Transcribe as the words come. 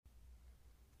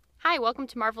Hi, welcome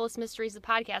to Marvelous Mysteries, the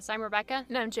podcast. I'm Rebecca.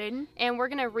 And I'm Jaden. And we're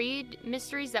going to read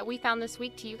mysteries that we found this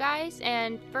week to you guys.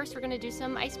 And first, we're going to do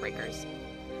some icebreakers.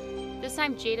 This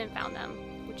time, Jaden found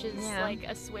them, which is like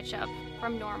a switch up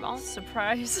from normal.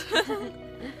 Surprise.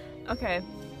 Okay.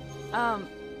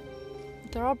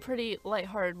 They're all pretty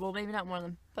lighthearted. Well, maybe not one of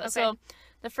them. But Okay. So,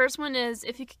 the first one is,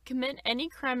 if you could commit any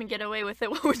crime and get away with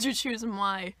it, what would you choose and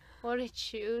why? What would I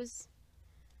choose?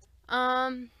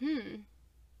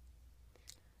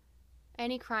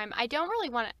 Any crime. I definitely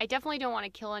don't want to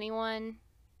kill anyone.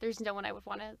 There's no one I would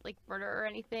want to, murder or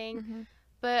anything. Mm-hmm.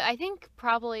 But I think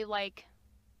probably,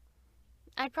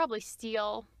 I'd probably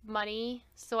steal money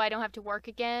so I don't have to work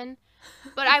again.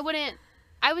 But I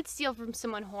would steal from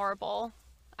someone horrible.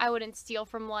 I wouldn't steal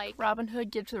from, Robin Hood,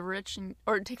 give to the rich,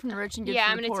 or take from the rich and give Yeah,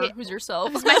 to I'm the gonna poor, take- who's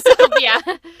yourself. myself, yeah.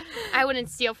 I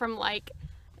wouldn't steal from,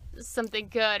 something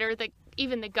good or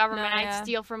even the government. No, I'd yeah.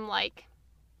 steal from,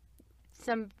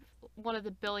 one of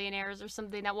the billionaires or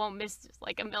something that won't miss,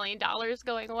 $1 million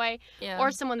going away. Yeah.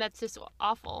 Or someone that's just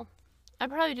awful.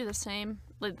 I'd probably do the same.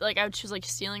 Like I would choose,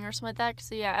 stealing or something like that.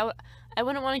 Cause, yeah, I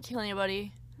wouldn't want to kill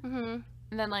anybody. Mm-hmm.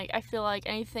 And then, I feel like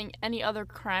any other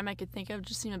crime I could think of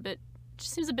just seems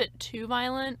a bit too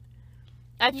violent.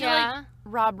 I feel like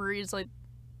robbery is,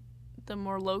 the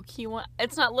more low-key one.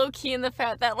 It's not low-key in the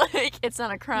fact that, it's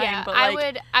not a crime, Yeah, but,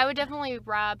 I would definitely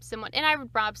rob someone, and I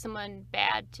would rob someone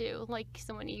bad too,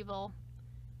 someone evil.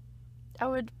 I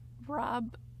would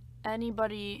rob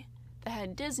anybody that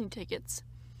had Disney tickets.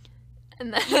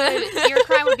 And then Your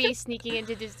crime would be sneaking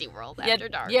into Disney World after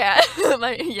dark. Yeah.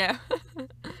 Yeah.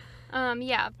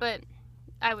 Yeah, but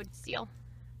I would steal.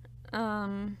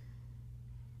 What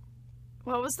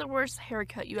was the worst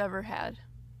haircut you ever had?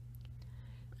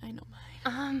 I know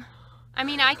mine. I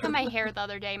mean, I cut my hair the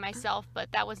other day myself,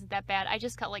 but that wasn't that bad. I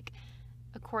just cut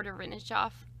a quarter of an inch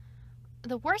off.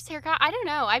 The worst haircut? I don't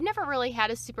know. I've never really had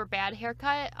a super bad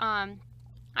haircut. I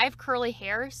have curly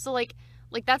hair, so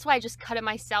that's why I just cut it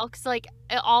myself. Cause You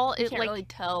can't really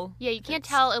tell. Yeah, you can't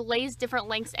tell. It lays different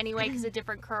lengths anyway because of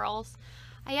different curls.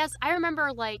 I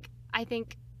remember I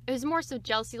think it was more so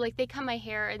jealousy. They cut my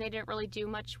hair and they didn't really do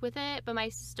much with it, but my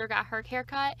sister got her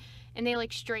haircut and they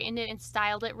straightened it and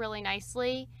styled it really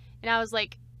nicely. And I was I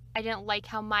didn't like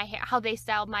how they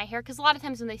styled my hair, because a lot of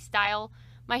times when they style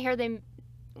my hair,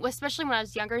 especially when I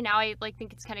was younger, now I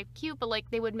think it's kind of cute, but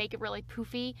they would make it really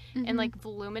poofy and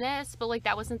voluminous, but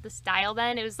that wasn't the style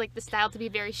then. It was the style to be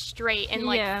very straight and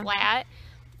flat.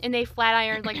 And they flat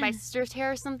ironed my sister's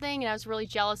hair or something, and I was really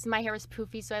jealous. And my hair was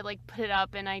poofy, so I put it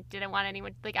up, and I didn't want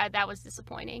anyone that was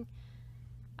disappointing.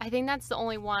 I think that's the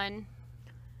only one.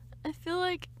 I feel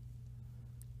like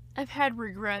I've had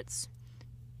regrets.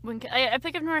 I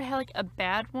think I've never had a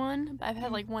bad one, but I've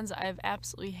had ones that I've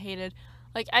absolutely hated.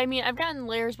 I've gotten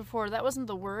layers before. That wasn't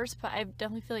the worst, but I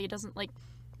definitely feel it doesn't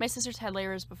my sister's had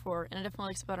layers before, and it definitely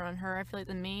looks better on her, I feel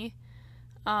than me.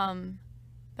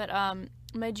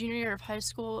 My junior year of high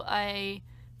school,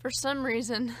 for some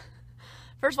reason,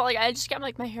 first of all, I just got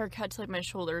my hair cut to my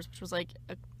shoulders, which was a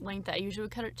length that I usually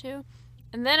would cut it to,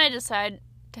 and then I decided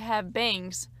to have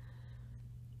bangs,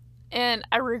 and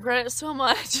I regret it so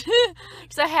much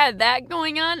because I had that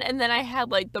going on, and then I had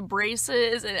the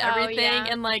braces and everything,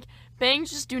 and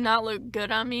bangs just do not look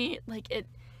good on me. It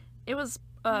was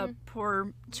a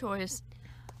poor choice.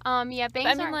 Yeah,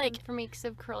 bangs aren't good for me because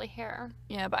of curly hair.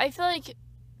 Yeah, but I feel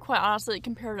quite honestly,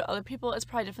 compared to other people, it's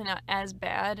probably definitely not as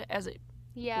bad as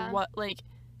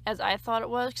as I thought it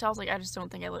was, because I was I just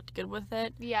don't think I looked good with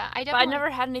it. Yeah, I definitely. But I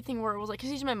never had anything where it was because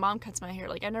usually my mom cuts my hair.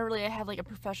 I never really had a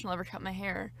professional ever cut my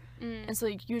hair, and so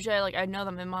usually I know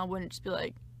that my mom wouldn't just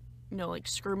be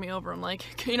screw me over. I'm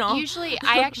Usually,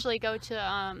 I actually go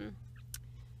to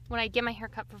when I get my hair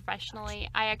cut professionally,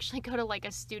 I actually go to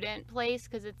a student place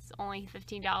because it's only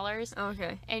 $15.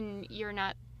 Okay. And you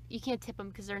can't tip them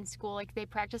because they're in school. They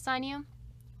practice on you.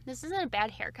 This isn't a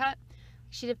bad haircut.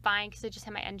 She did fine because I just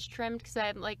had my ends trimmed because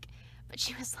I'm but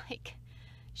she was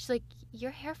she's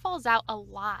your hair falls out a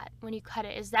lot when you cut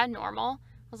it. Is that normal?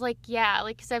 I was yeah,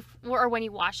 because or when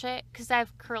you wash it, because I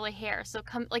have curly hair. So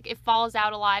it falls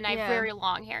out a lot, and I have very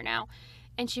long hair now.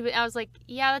 And I was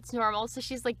yeah, that's normal. So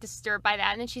she's disturbed by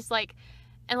that. And then she's I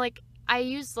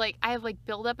have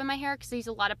buildup in my hair because I use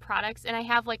a lot of products, and I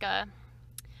have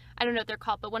I don't know what they're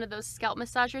called, but one of those scalp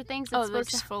massager things. That's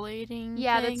exfoliating.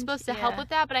 Yeah, that's supposed to help with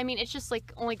that. But I mean, it's just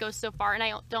only goes so far. And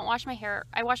I don't wash my hair.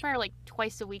 I wash my hair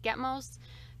twice a week at most,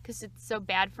 because it's so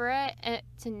bad for it, and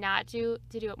to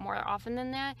do it more often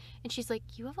than that. And she's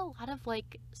you have a lot of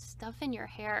stuff in your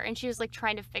hair, and she was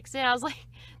trying to fix it. And I was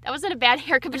that wasn't a bad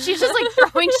haircut, but she was just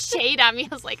throwing shade at me.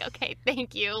 I was okay,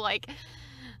 thank you.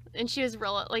 And she was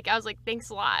real, I was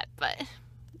thanks a lot, but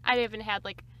I haven't had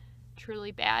like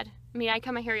truly bad. I mean, I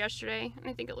cut my hair yesterday and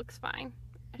I think it looks fine.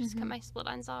 I just cut my split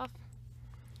ends off.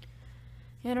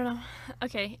 Yeah, I don't know.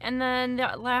 Okay, and then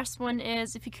the last one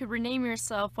is, if you could rename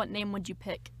yourself, what name would you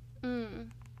pick? I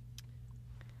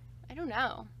don't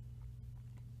know.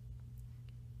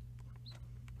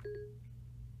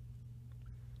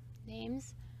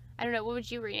 Names? I don't know. What would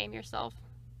you rename yourself?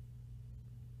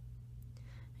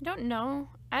 I don't know.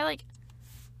 I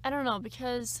don't know,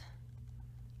 because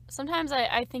sometimes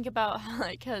I think about,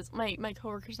 like, because my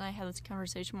coworkers and I had this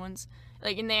conversation once,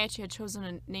 like, and they actually had chosen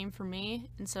a name for me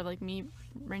instead of, like, me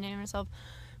renaming myself.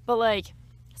 But, like,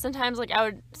 sometimes, like,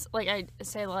 I'd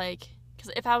say, like,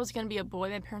 because if I was going to be a boy,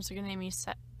 my parents were going to name me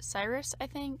Cyrus, I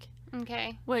think.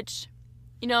 Okay. Which,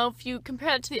 you know, if you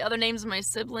compare it to the other names of my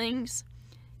siblings,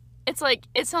 it's like,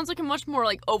 it sounds like a much more,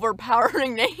 like,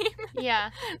 overpowering name. Yeah.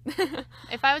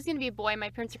 If I was going to be a boy, my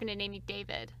parents are going to name me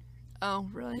David. Oh,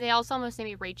 really? They also almost named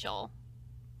me Rachel,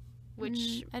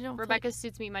 which I don't Rebecca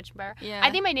suits me much better. Yeah. I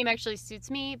think my name actually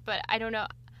suits me, but I don't know.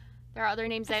 There are other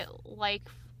names I like.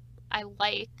 Right.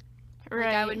 Like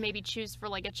I would maybe choose for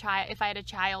like a child if I had a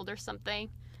child or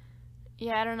something.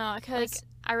 Yeah, I don't know, because Like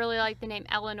I really like the name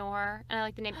Eleanor, and I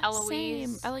like the name Eloise.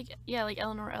 Same. I like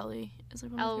Eleanor Ellie. Is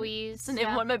like one of my Eloise. It's the name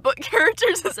of one of my book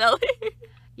characters is Ellie.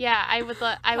 Yeah, I would.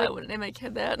 I wouldn't name my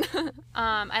kid that.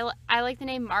 I like the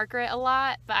name Margaret a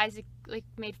lot, but Isaac like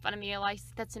made fun of me. Like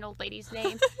that's an old lady's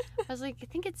name. I was like, I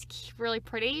think it's really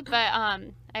pretty, but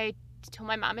I told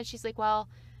my mom, and she's like, well,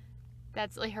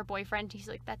 that's like her boyfriend. He's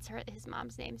like, that's his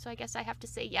mom's name, so I guess I have to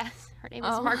say yes. Her name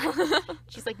is Margaret.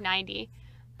 She's like 90,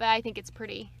 but I think it's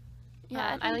pretty.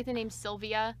 Yeah, I like the name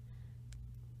Sylvia.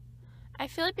 I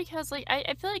feel like because like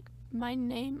I feel like my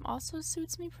name also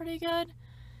suits me pretty good.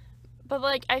 But,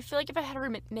 like, I feel like if I had to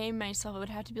rename myself, it would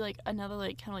have to be, like, another,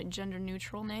 like, kind of, like,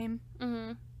 gender-neutral name.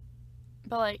 Mm-hmm.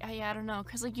 But, like, I don't know.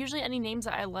 Because, like, usually any names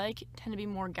that I like tend to be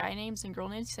more guy names than girl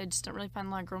names. Because I just don't really find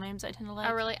a lot of girl names I tend to like.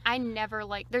 Oh, really? I never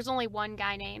like... There's only one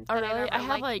guy name Oh, that really? I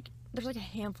have, like... There's, like, a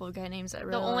handful of guy names that I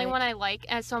really like. The only one I like.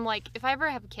 And so I'm like, if I ever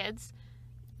have kids,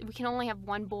 we can only have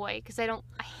one boy. Because I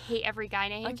hate every guy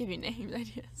name. I'll give you names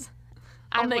ideas.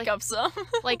 I'll make up some.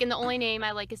 Like, and the only name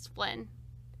I like is Flynn.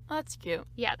 Oh, that's cute.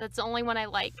 Yeah, that's the only one I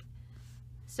like.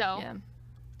 So yeah,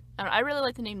 I really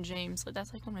like the name James. Like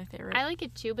that's like one of my favorites. I like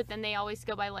it too, but then they always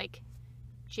go by like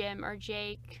Jim or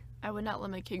Jake. I would not let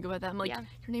my kid go by that. I'm like, yeah.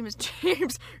 Your name is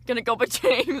James. You're gonna go by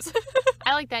James.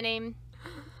 I like that name.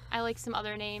 I like some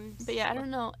other names. But yeah, I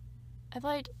don't know. I've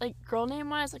like girl name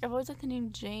wise, like I've always liked the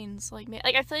name Janes. Like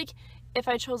I feel like if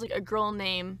I chose like a girl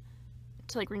name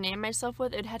to like rename myself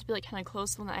with, it'd have to be like kind of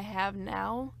close to the one that I have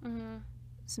now. Mm-hmm.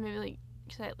 So maybe like,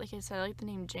 cause like I said, I like the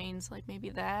name Janes. Like maybe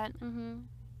that. Mm-hmm.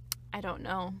 I don't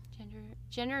know.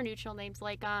 Gender neutral names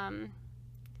like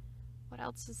what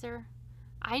else is there?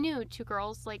 I knew two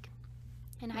girls like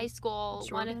in high school.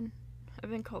 Jordan. I've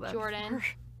been called that Jordan. before.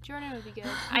 Jordan would be good.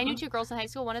 I knew two girls in high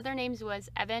school. One of their names was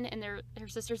Evan, and their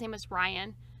sister's name was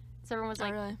Ryan. So everyone was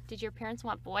like, really? "Did your parents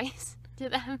want boys?" to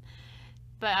them.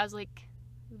 But I was like,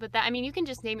 "But that I mean, you can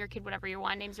just name your kid whatever you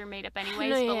want. Names are made up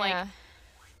anyways." No, but yeah. like,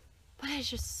 but it's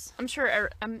just. I'm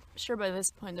sure by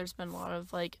this point there's been a lot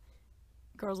of like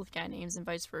girls with guy names and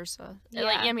vice versa. Yeah.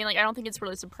 Like, I mean, like I don't think it's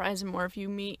really surprising more if you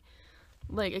meet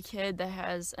like a kid that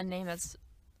has a name that's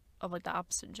of like the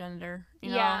opposite gender. You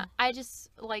know? Yeah,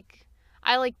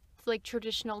 I like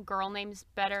traditional girl names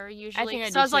better usually. I think I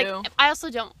so do I was too. like, I also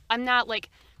don't. I'm not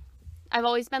like. I've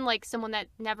always been like someone that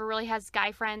never really has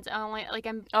guy friends. I only like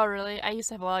I'm. Oh really? I used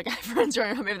to have a lot of guy friends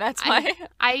growing up. Maybe that's why.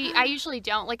 I usually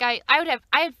don't like I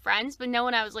had friends, but no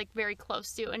one I was like very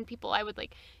close to, and people I would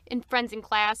like in friends in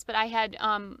class. But I had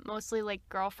mostly like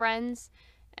girlfriends,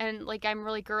 and like I'm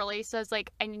really girly, so I was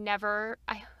like I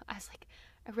was like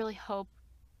I really hope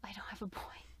I don't have a boy.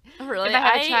 Oh, really? If I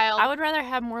have a child, I would rather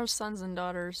have more sons than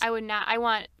daughters. I would not. I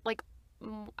want like.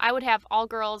 I would have all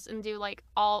girls and do like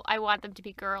all. I want them to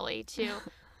be girly too,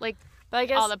 like but I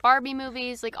guess all the Barbie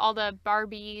movies, like all the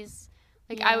Barbies.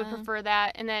 Like I would Yeah. prefer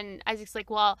that. And then Isaac's like,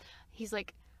 well, he's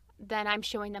like, then I'm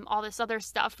showing them all this other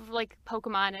stuff like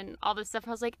Pokemon and all this stuff.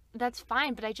 I was like, that's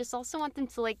fine, but I just also want them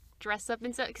to like dress up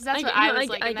and stuff because that's what I was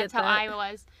like, and that's how I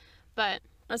was. But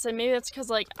I said maybe that's because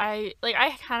like I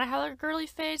kind of had a girly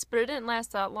phase, but it didn't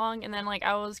last that long. And then like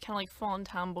I was kind of like full on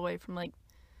tomboy from like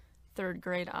 3rd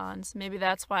grade on, so maybe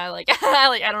that's why like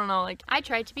I don't know, like I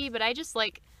tried to be, but I just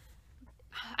like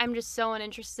I'm just so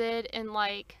uninterested in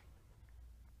like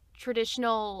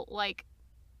traditional like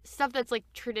stuff that's like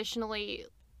traditionally,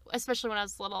 especially when I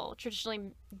was little,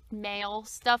 traditionally male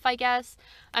stuff, I guess.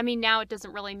 I mean now it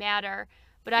doesn't really matter,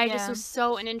 but I just was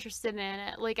so uninterested in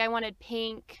it. Like I wanted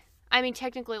pink. I mean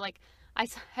technically like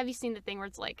have you seen the thing where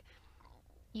it's like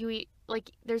you eat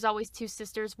like there's always two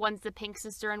sisters, one's the pink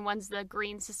sister and one's the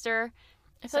green sister.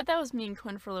 I thought that was me and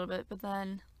Quinn for a little bit, but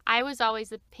then I was always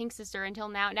the pink sister until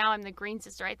now. Now I'm the green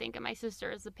sister, I think, and my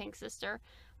sister is the pink sister.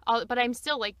 But I'm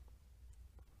still like,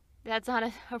 that's on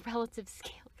a relative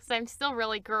scale because I'm still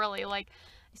really girly. Like,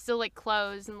 I still like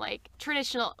clothes and like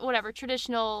traditional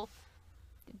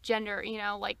gender, you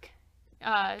know, like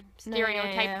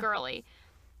stereotype girly.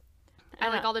 I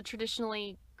like all the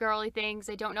traditionally girly things.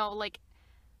 I don't know, like,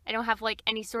 I don't have like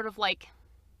any sort of like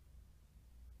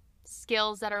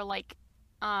skills that are like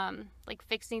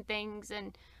fixing things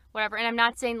and whatever. And I'm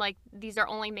not saying like these are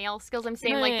only male skills. I'm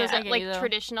saying like those are like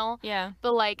traditional. Yeah.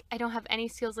 But like I don't have any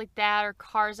skills like that or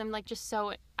cars. I'm like just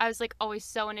so I was like always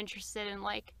so uninterested in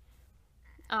like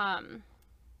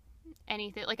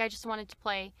anything. Like I just wanted to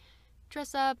play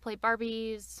dress up, play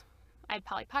Barbies. I had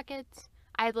Polly Pockets.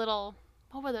 I had little,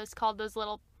 what were those called? Those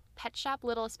little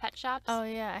Littlest Pet Shops. Oh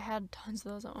yeah, I had tons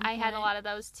of those at one I point. had a lot of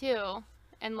those too.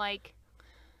 And like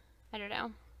I don't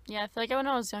know. Yeah, I feel like when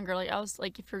I was younger, like I was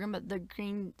like, if you're talking about the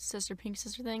green sister, pink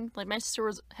sister thing, like my sister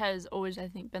has always, I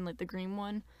think, been like the green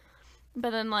one. But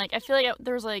then like I feel like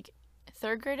there was like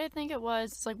 3rd grade, I think it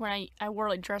was. It's like when I wore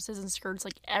like dresses and skirts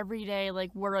like every day,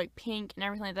 like wore like pink and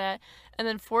everything like that. And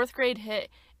then 4th grade hit,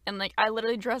 and like I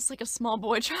literally dressed like a small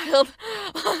boy child.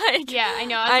 Like yeah, I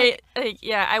know.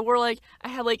 I wore like I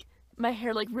had like my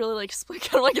hair like really like split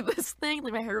kind of like this thing.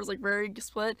 Like my hair was like very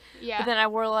split. Yeah. But then I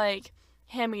wore like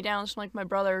hand-me-downs from like my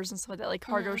brothers and stuff like that, like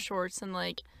cargo shorts and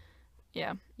like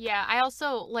yeah. I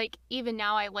also like even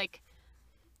now I like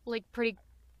pretty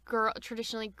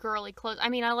traditionally girly clothes. I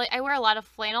mean I wear a lot of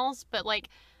flannels, but like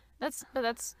that's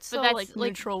like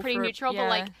neutral, pretty neutral. Yeah. But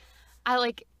like I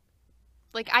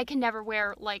like I can never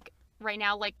wear like right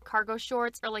now like cargo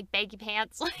shorts or like baggy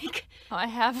pants. Like I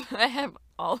have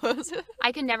all those.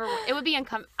 I can never. It would be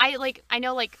uncomfortable. I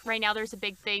know like right now there's a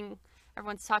big thing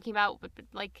everyone's talking about, but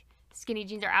like skinny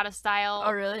jeans are out of style.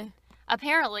 Oh really?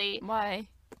 Apparently. Why?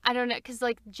 I don't know, because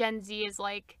like Gen Z is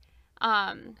like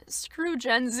screw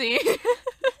Gen Z.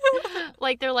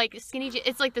 like they're like skinny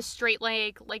it's like the straight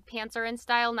leg like pants are in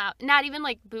style, not even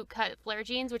like boot cut flare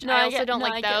jeans, which I also don't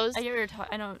like those. I get what you're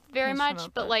talking. I don't very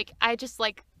much, but like I just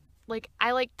like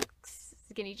I like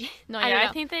skinny jeans. No, yeah,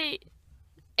 I think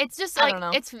it's just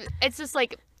like it's just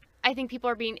like I think people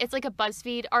are being, it's like a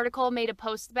BuzzFeed article made a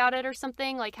post about it or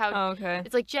something, like how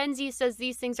it's like Gen Z says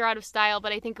these things are out of style,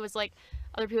 but I think it was like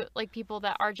other people, like people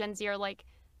that are Gen Z are like,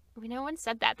 no one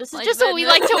said that. This is like, just what we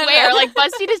like to wear. Like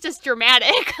BuzzFeed is just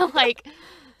dramatic. Like,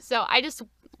 so I just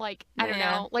like, I don't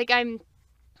know, like I'm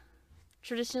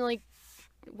traditionally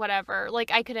whatever.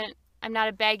 Like I'm not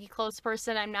a baggy clothes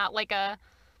person. I'm not like a,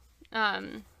 I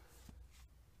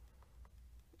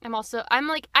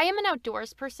am an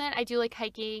outdoors person. I do like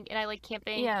hiking and I like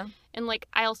camping. Yeah. And like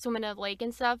I also am in a lake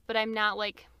and stuff, but I'm not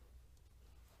like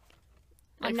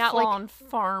I'm not like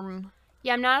farm.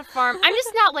 Yeah, I'm not a farm. I'm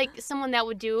just not like someone that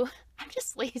would do. I'm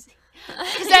just lazy.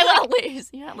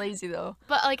 You're not lazy though.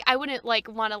 But like I wouldn't like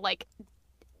want to like.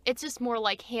 It's just more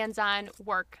like hands-on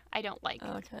work. I don't like.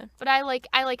 Oh, okay. But I like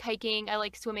hiking. I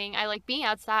like swimming. I like being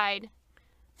outside.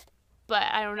 But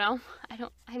I don't know.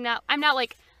 I'm not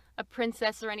like a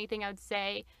princess or anything, I would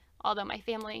say, although my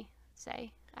family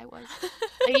say I was.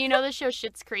 Like, you know the show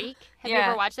Schitt's Creek? Have you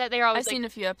ever watched that? They're always I've seen a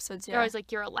few episodes, They're always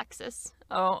like, you're Alexis.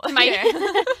 Oh, but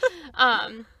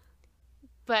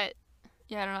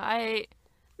yeah, I don't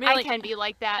know. I can be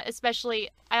like that, especially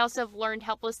I also have learned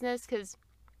helplessness because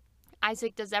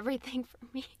Isaac does everything for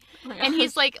me. Oh and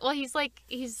he's like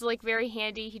very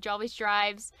handy. He always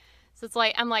drives. So it's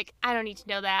like, I'm like, I don't need to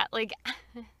know that. Like,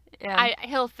 yeah.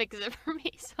 He'll fix it for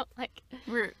me. So like,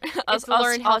 us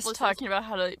talking about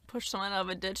how to push someone out of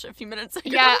a ditch a few minutes ago.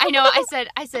 Yeah, I know.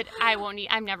 I said I won't need.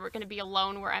 I'm never gonna be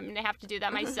alone where I'm gonna have to do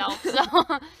that myself.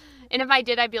 So, and if I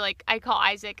did, I'd be like, I'd call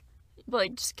Isaac. But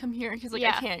like, just come here. He's like,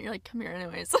 I can't. You're like, come here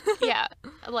anyways. Yeah,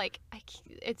 like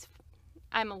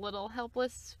I'm a little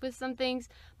helpless with some things.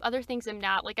 Other things I'm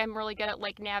not. Like I'm really good at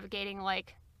like navigating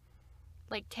like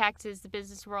taxes, the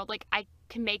business world. Like I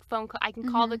can make phone calls. I can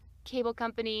call the cable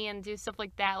company and do stuff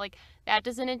like that. Like that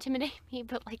doesn't intimidate me,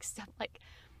 but like stuff like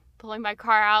pulling my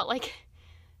car out, like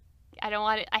I don't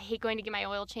want it. I hate going to get my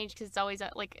oil changed because it's always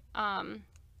like I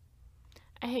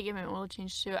hate getting my oil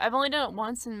changed too. I've only done it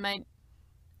once, and my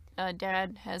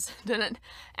dad has done it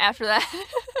after that.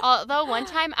 Although one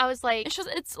time I was like,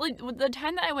 it's like the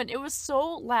time that I went, it was so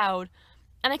loud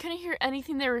and I couldn't hear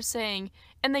anything they were saying,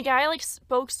 and the guy like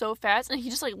spoke so fast and he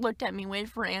just like looked at me waiting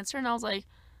for an answer, and I was like,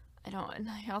 I don't.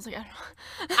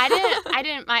 I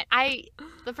didn't mind.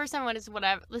 The first time I went is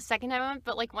whatever. The second time I went,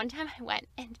 but like one time I went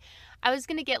and I was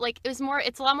gonna get like it's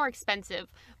a lot more expensive,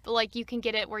 but like you can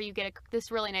get it where you get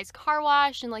this really nice car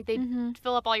wash and like they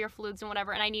fill up all your fluids and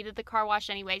whatever. And I needed the car wash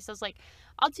anyway, so I was like,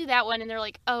 I'll do that one. And they're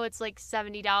like, oh, it's like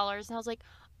 $70, and I was like,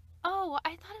 oh,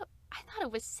 I thought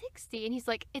it was 60. And he's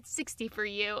like, it's 60 for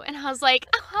you. And I was like,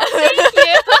 oh, thank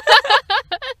you.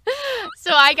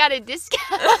 So I got a discount.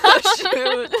 Oh,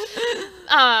 shoot.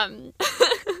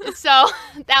 So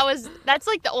that's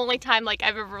like the only time like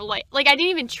I've ever like I didn't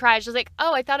even try. She was like,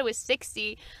 oh, I thought it was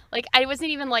 60. Like I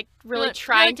wasn't even like really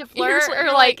trying to flirt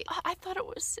or like oh, I thought it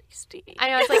was 60.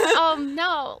 I was like, oh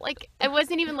no, like it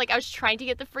wasn't even like I was trying to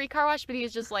get the free car wash, but he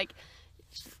was just like,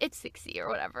 it's 60 or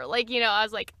whatever. Like, you know, I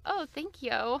was like, oh, thank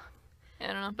you. I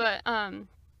don't know. But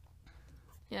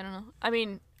yeah, I don't know. I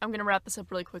mean, I'm gonna wrap this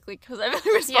up really quickly because I have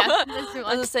a yeah, I was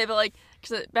gonna say, but like,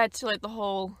 because back to like the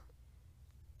whole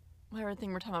whatever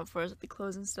thing we're talking about before is like the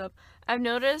clothes and stuff. I've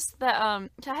noticed that I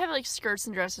have like skirts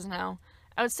and dresses now.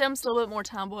 I would say I'm still a bit more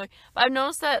tomboy, but I've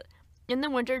noticed that in the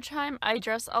winter time I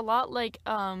dress a lot like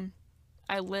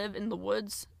I live in the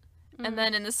woods, and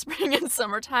then in the spring and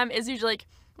summertime is usually like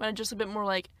when I dress a bit more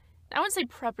like, I wouldn't say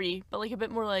preppy, but like a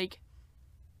bit more like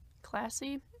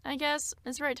classy, I guess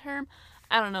is the right term.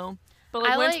 I don't know. But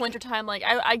like when it's wintertime, like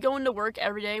I go into work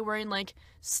every day wearing like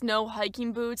snow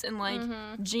hiking boots and like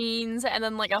jeans and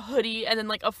then like a hoodie and then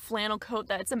like a flannel coat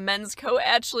that's a men's coat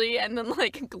actually, and then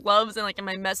like gloves and like in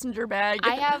my messenger bag.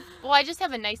 I just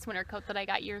have a nice winter coat that I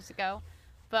got years ago.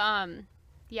 But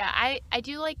yeah, I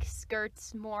do like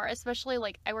skirts more, especially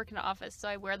like I work in an office, so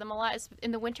I wear them a lot.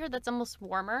 In the winter that's almost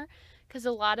warmer because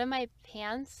a lot of my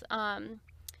pants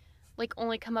like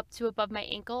only come up to above my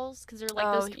ankles because they're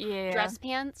like those dress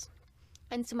pants.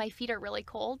 And so my feet are really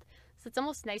cold. So it's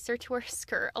almost nicer to wear a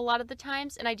skirt a lot of the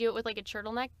times. And I do it with like a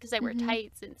turtleneck because I wear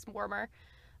tights and it's warmer.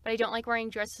 But I don't like wearing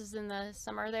dresses in the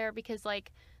summer there because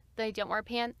like then I don't wear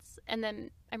pants and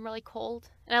then I'm really cold.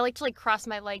 And I like to like cross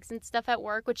my legs and stuff at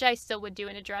work, which I still would do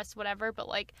in a dress, whatever. But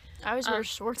like I always wear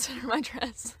shorts under my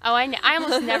dress. Oh, I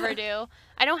almost never do.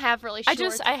 I don't have really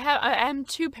shorts. I'm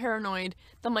too paranoid.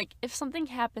 I'm like, if something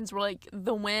happens where like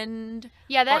the wind.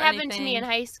 Yeah, that happened to me in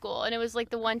high school, and it was like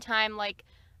the one time like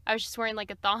I was just wearing like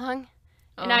a thong,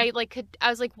 and I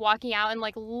was like walking out and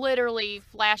like literally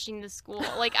flashing the school.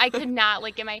 Like I could not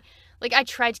like I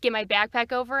tried to get my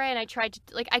backpack over it, and I tried to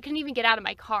like I couldn't even get out of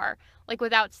my car like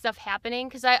without stuff happening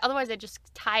because otherwise I'd just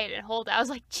tie it and hold it. I was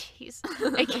like, jeez.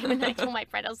 I came in and I told my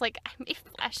friend, I was like, I may have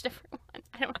flashed everyone.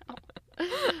 I don't know.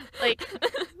 Like.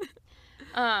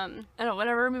 I don't know,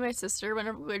 whenever me and my sister,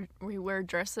 whenever we wear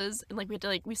dresses, and like we had to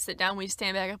like, we sit down, we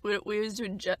stand back up, we always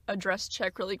do a dress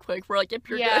check really quick. We're like, yep,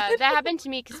 you're good. Yeah, that happened to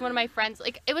me because one of my friends,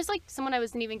 like, it was like someone I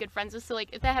wasn't even good friends with, so like,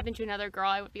 if that happened to another girl,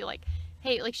 I would be like,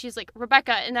 hey, like, she's like,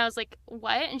 Rebecca, and I was like,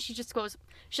 what? And she just goes,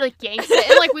 she like yanks it,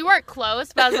 and like, we weren't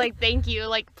close, but I was like, thank you,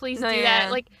 like, please do that.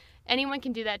 Like, anyone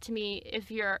can do that to me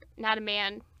if you're not a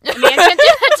man. A man can do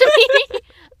that to me.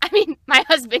 I mean, my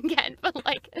husband can, but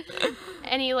like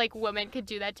any like woman could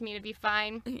do that to me to be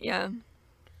fine. Yeah.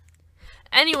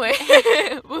 Anyway,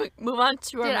 we'll move on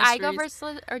to our mysteries. Did I go first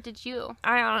or did you?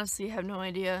 I honestly have no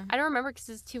idea. I don't remember because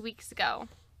it was 2 weeks ago.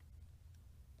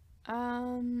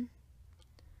 What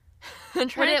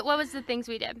was the things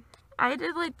we did? I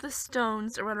did like the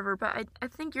stones or whatever, but I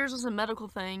think yours was a medical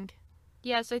thing.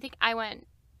 Yeah, so I think I went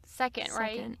second.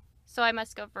 Right? So I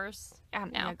must go first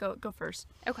now. Yeah, go first.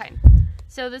 Okay.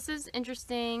 So this is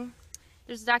interesting.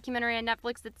 There's a documentary on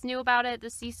Netflix that's new about it, the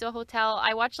Cecil Hotel.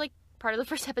 I watched like part of the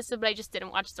first episode, but I just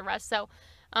didn't watch the rest. So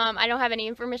I don't have any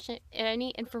information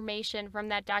from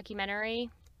that documentary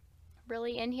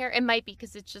really in here. It might be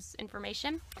because it's just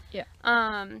information. Yeah.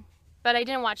 But I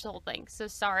didn't watch the whole thing. So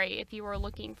sorry if you were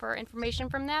looking for information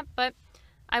from that. But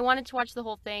I wanted to watch the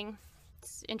whole thing.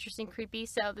 It's interesting, creepy.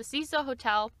 So the Cecil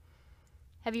Hotel.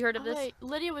 Have you heard of this? Wait,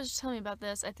 Lydia was just telling me about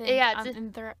this, I think. Yeah,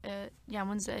 on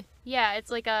Wednesday. Yeah, it's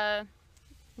like a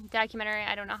documentary.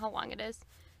 I don't know how long it is.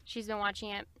 She's been watching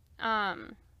it.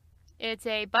 It's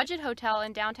a budget hotel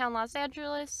in downtown Los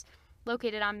Angeles,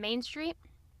 located on Main Street.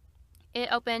 It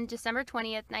opened December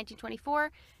 20th,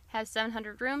 1924, has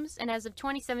 700 rooms, and as of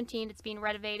 2017, it's being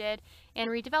renovated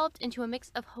and redeveloped into a mix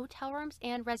of hotel rooms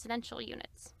and residential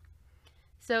units.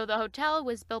 So the hotel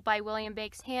was built by William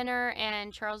Bates Hanner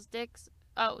and Charles Dix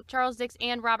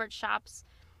and Robert Shops.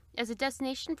 As a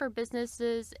destination for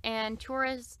businesses and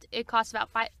tourists, it costs about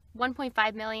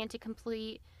 $1.5 million to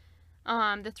complete.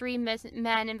 The three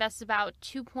men invested about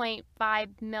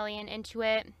 $2.5 million into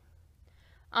it.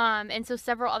 And so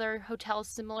several other hotels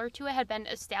similar to it had been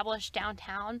established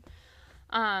downtown,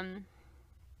 in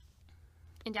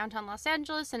downtown Los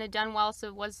Angeles, and had done well, so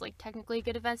it was like technically a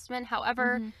good investment.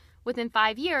 However, within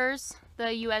 5 years,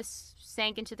 the U.S.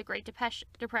 sank into the Great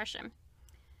Depression.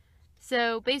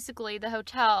 So basically, the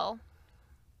hotel,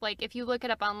 like if you look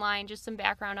it up online, just some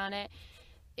background on it,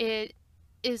 it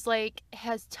is like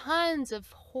has tons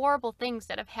of horrible things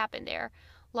that have happened there.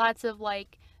 Lots of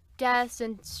like deaths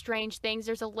and strange things.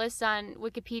 There's a list on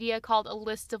Wikipedia called a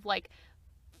list of like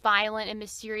violent and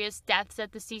mysterious deaths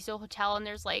at the Cecil Hotel, and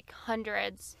there's like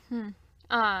hundreds.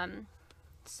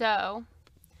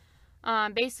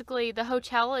 Basically the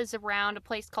hotel is around a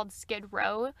place called Skid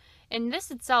Row, and this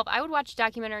itself, I would watch a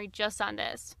documentary just on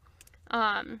this.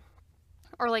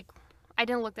 Or like, I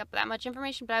didn't look up that much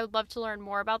information, but I would love to learn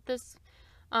more about this.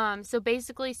 So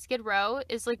basically Skid Row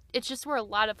is like, it's just where a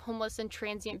lot of homeless and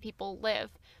transient people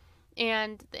live.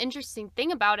 And the interesting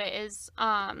thing about it is,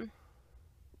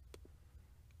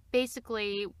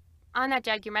 basically on that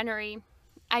documentary,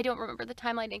 I don't remember the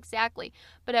timeline exactly,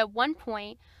 but at one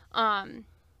point,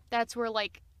 that's where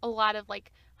like a lot of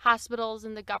like hospitals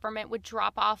and the government would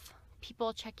drop off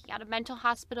people checking out of mental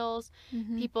hospitals,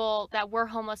 people that were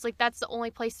homeless. Like that's the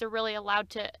only place they're really allowed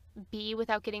to be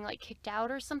without getting like kicked out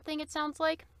or something, it sounds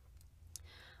like.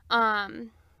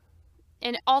 And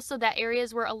also that area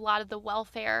is where a lot of the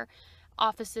welfare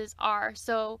offices are.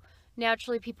 So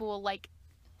naturally people will like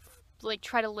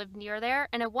try to live near there.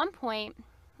 And at one point,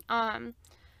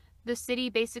 the city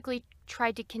basically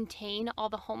tried to contain all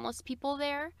the homeless people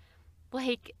there.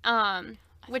 Like,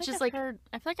 which is like, I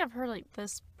feel like I've heard like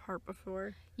this part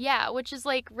before. Yeah, which is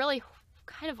like really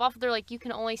kind of awful. They're like, you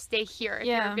can only stay here if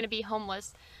you're going to be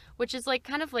homeless, which is like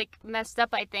kind of like messed up,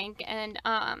 I think. And,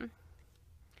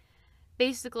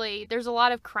 basically there's a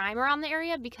lot of crime around the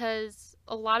area because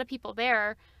a lot of people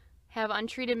there have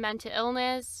untreated mental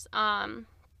illness, and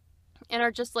are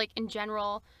just like in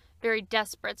general very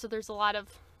desperate. So there's a lot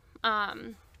of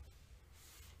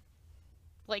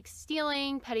like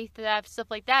stealing, petty theft, stuff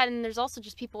like that. And there's also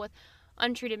just people with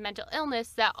untreated mental illness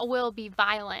that will be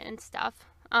violent and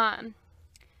stuff.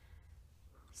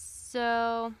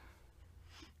 So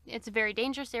it's a very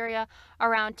dangerous area.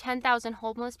 Around 10,000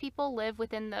 homeless people live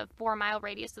within the 4-mile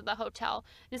radius of the hotel.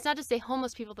 And it's not to say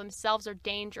homeless people themselves are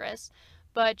dangerous,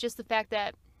 but just the fact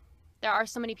that there are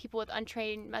so many people with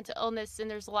untrained mental illness, and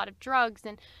there's a lot of drugs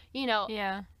and, you know,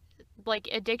 like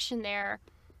addiction there.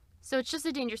 So it's just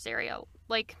a dangerous area.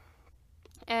 Like,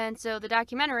 and so the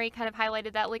documentary kind of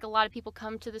highlighted that, like, a lot of people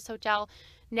come to this hotel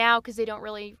now because they don't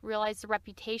really realize the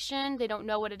reputation. They don't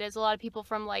know what it is. A lot of people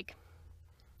from like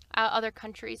other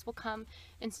countries will come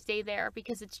and stay there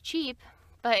because it's cheap,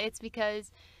 but it's because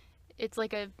it's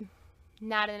like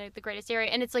not in the greatest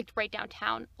area, and it's like right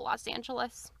downtown Los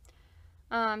Angeles.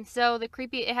 So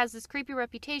it has this creepy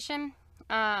reputation.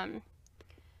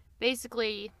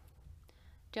 Basically,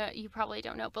 you probably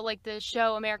don't know, but like the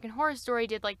show American Horror Story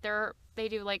did like they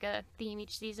do like a theme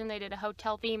each season. They did a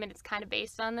hotel theme, and it's kind of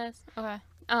based on this. Okay.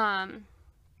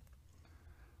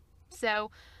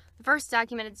 So the first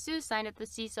documented suicide at the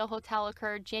Cecil Hotel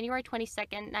occurred January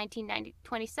 22nd,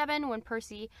 1927, when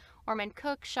Percy Orman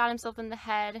Cook shot himself in the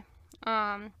head.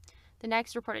 The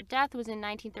next reported death was in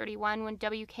 1931 when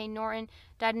W.K. Norton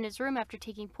died in his room after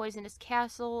taking poisonous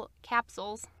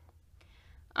capsules.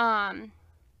 Throughout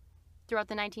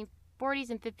the 1940s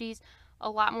and 50s, a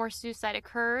lot more suicides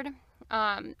occurred.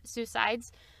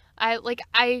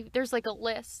 There's like a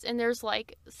list, and there's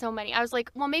like so many. I was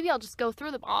like, well, maybe I'll just go through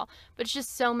them all, but it's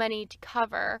just so many to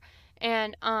cover.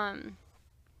 And a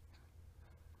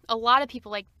lot of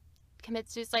people like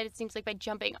commit suicide, it seems like, by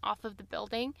jumping off of the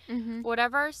building,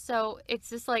 whatever. So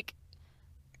it's just like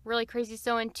really crazy.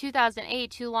 So in 2008,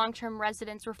 2 long-term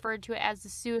residents referred to it as the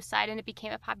suicide, and it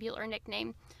became a popular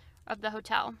nickname of the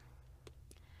hotel.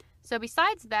 So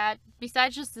besides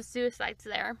just the suicides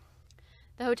there,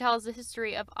 the hotel has a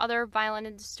history of other violent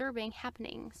and disturbing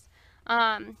happenings.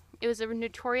 It was a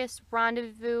notorious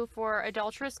rendezvous for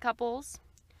adulterous couples,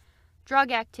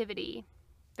 drug activity,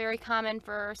 very common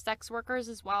for sex workers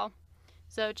as well.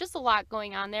 So just a lot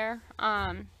going on there.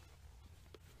 And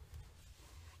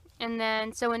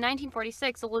then, so in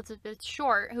 1946, Elizabeth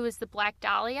Short, who is the Black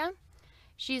Dahlia,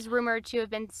 she's rumored to have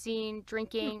been seen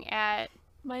drinking at...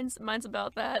 Mine's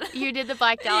about that. You did the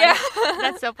Black Dahlia? Yeah.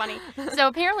 That's so funny. So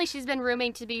apparently she's been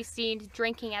rumored to be seen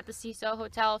drinking at the Cecil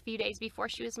Hotel a few days before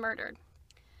she was murdered.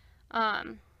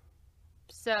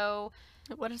 So...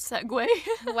 What a segue.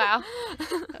 Wow.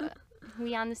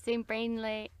 We on the same brain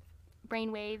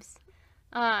waves.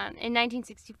 In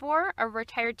 1964, a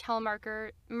retired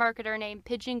telemarketer named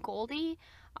Pigeon Goldie,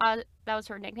 that was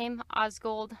her nickname,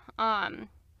 Osgold,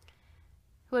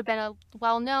 who had been a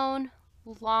well-known,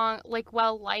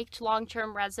 well-liked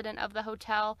long-term resident of the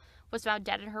hotel, was found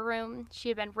dead in her room. She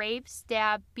had been raped,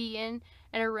 stabbed, beaten,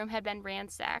 and her room had been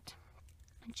ransacked.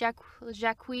 Jacques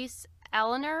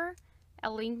Ellinger,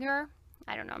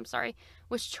 I don't know, I'm sorry,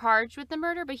 was charged with the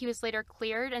murder, but he was later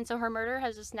cleared, and so her murder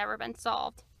has just never been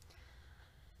solved.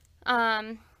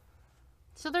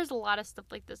 So there's a lot of stuff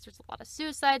like this. There's a lot of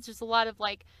suicides. There's a lot of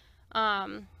like,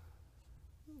 a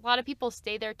lot of people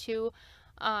stay there too,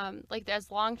 like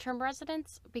as long-term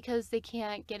residents because they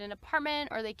can't get an apartment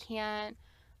or they can't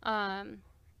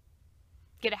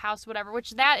get a house, whatever,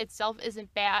 which that itself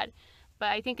isn't bad. But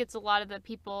I think it's a lot of the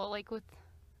people like with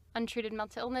untreated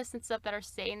mental illness and stuff that are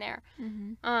staying there.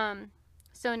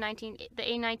 So in the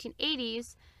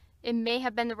 1980s, it may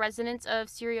have been the residence of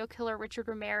serial killer Richard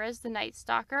Ramirez, the Night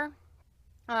Stalker.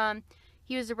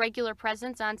 He was a regular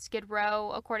presence on Skid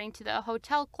Row, according to the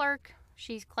hotel clerk.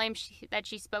 She claimed that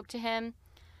she spoke to him.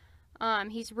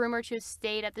 He's rumored to have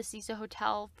stayed at the Cecil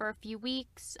Hotel for a few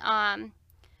weeks, and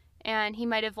he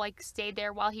might have like stayed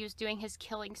there while he was doing his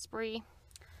killing spree.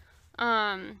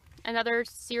 Another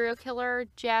serial killer,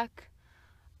 Jack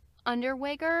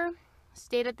Unterweger,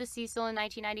 stayed at the Cecil in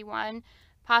 1991,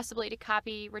 possibly to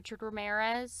copy Richard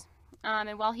Ramirez.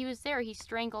 And while he was there, he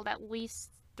strangled at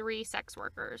least 3 sex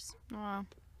workers. Wow.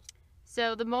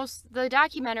 So the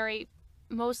documentary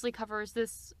mostly covers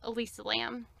this Elisa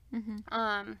Lam.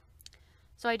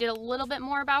 So I did a little bit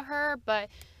more about her, but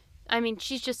I mean,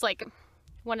 she's just like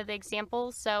one of the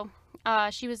examples. So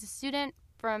she was a student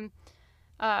from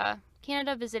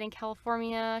Canada visiting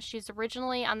California. She was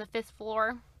originally on the 5th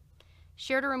floor.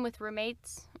 Shared a room with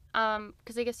roommates,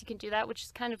 because I guess you can do that, which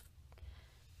is kind of,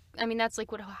 I mean, that's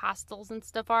like what hostels and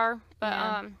stuff are.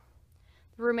 But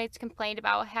the roommates complained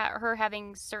about her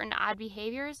having certain odd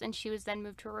behaviors, and she was then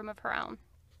moved to a room of her own.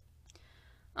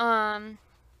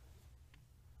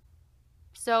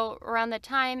 So around that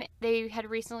time, they had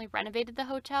recently renovated the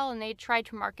hotel, and they tried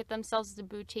to market themselves as a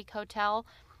boutique hotel,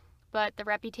 but the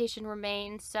reputation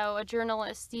remained. So a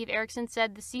journalist, Steve Erickson,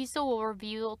 said, "The Cecil will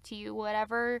reveal to you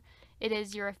whatever it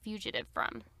is you're a fugitive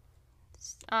from."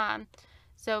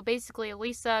 So basically,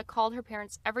 Elisa called her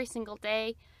parents every single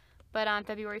day, but on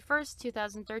February 1st,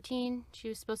 2013, she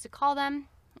was supposed to call them.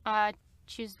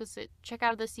 She was supposed to check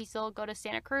out of the Cecil, go to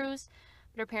Santa Cruz,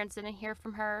 but her parents didn't hear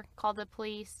from her, called the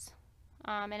police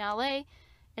in LA,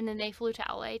 and then they flew to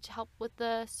LA to help with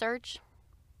the search.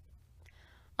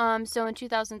 So in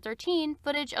 2013,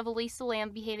 footage of Elisa Lam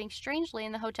behaving strangely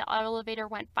in the hotel elevator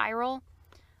went viral.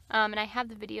 And I have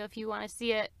the video if you want to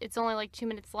see it. It's only like 2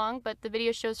 minutes long, but the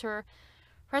video shows her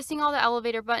pressing all the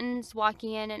elevator buttons,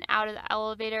 walking in and out of the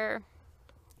elevator,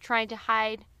 trying to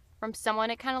hide from someone,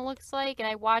 it kind of looks like, and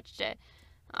I watched it.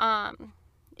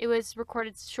 It was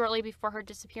recorded shortly before her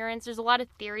disappearance. There's a lot of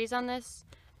theories on this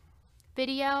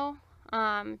video.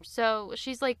 So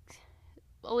she's like,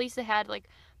 Elisa had like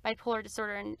bipolar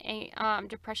disorder and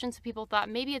depression, so people thought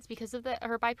maybe it's because of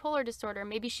her bipolar disorder.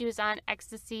 Maybe she was on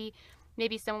ecstasy.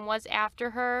 Maybe someone was after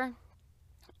her,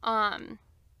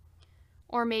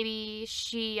 or maybe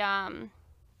she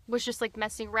was just like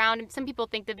messing around. And some people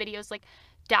think the video's like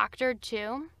doctored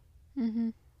too.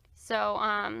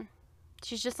 So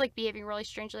she's just like behaving really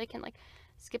strangely. I can like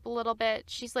skip a little bit.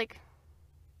 She's like,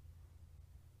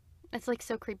 it's like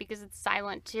so creepy because it's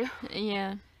silent too.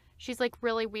 Yeah. She's like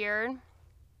really weird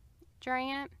during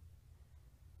it.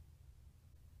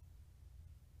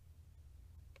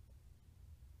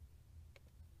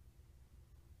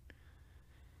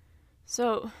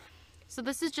 So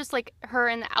this is just like her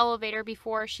in the elevator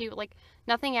before she, like,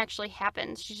 nothing actually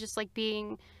happens. She's just like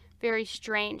being very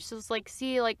strange. So it's like,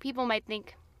 see, like people might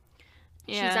think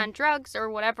she's on drugs or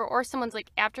whatever, or someone's like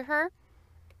after her.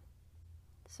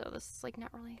 So this is like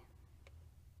not really,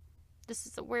 this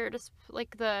is the weirdest,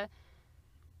 like the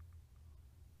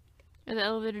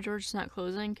elevator door's just not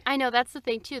closing. I know, that's the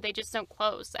thing too. They just don't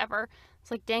close ever.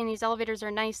 It's like, dang, these elevators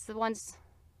are nice. The ones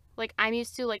like I'm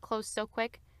used to like close so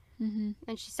quick.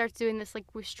 And she starts doing this like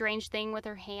strange thing with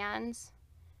her hands.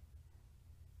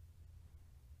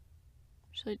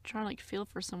 She's like trying to like feel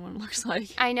for someone, looks like.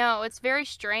 I know, it's very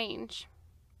strange.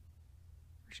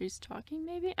 Or she's talking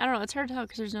maybe? I don't know, it's hard to tell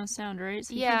because there's no sound, right?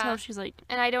 So you Yeah. can't tell if she's like...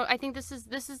 And I think this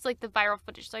is like the viral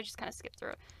footage, so I just kind of skipped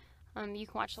through it. You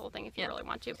can watch the whole thing if you really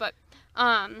want to, but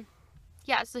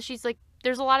yeah, so she's like,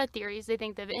 there's a lot of theories. They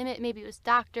think that maybe it was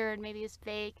doctored, maybe it's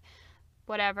fake,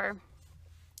 whatever.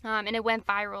 And it went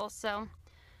viral, so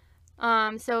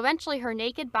eventually her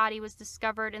naked body was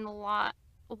discovered in the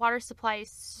water supply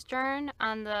cistern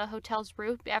on the hotel's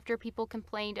roof after people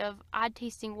complained of odd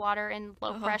tasting water and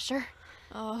low pressure.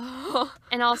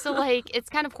 And also, like,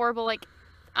 it's kind of horrible, like,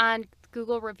 on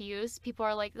Google reviews, people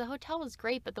are like, the hotel was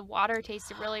great, but the water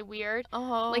tasted really weird.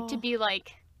 Like, to be,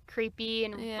 like, creepy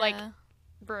and Yeah. like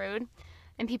rude.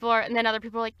 And then other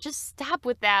people are like, just stop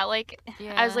with that. Like,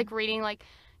 Yeah. I was like reading, like,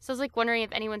 so I was like wondering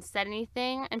if anyone said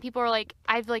anything. And people are like,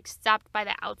 I've like stopped by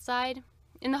the outside.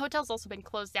 And the hotel's also been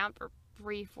closed down for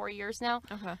 3-4 years now.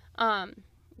 Okay.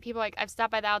 People are like, I've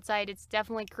stopped by the outside. It's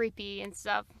definitely creepy and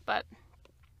stuff. But,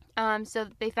 so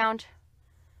they found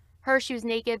her. She was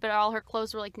naked, but all her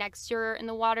clothes were like next to her in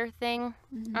the water thing.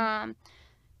 Mhm.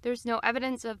 There's no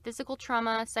evidence of physical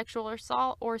trauma, sexual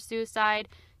assault, or suicide.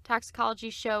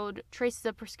 Toxicology showed traces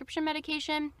of prescription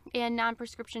medication and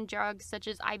non-prescription drugs such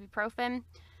as ibuprofen.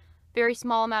 Very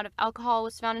small amount of alcohol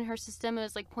was found in her system. It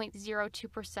was like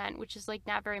 0.02%, which is like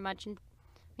not very much. And I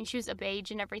mean, she was of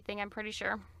age and everything, I'm pretty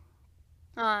sure.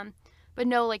 But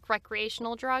no like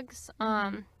recreational drugs.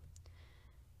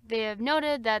 They have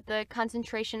noted that the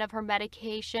concentration of her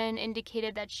medication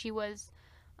indicated that she was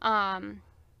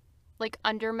like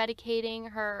under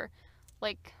medicating her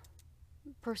like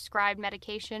prescribed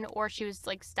medication, or she was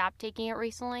like stopped taking it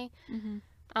recently.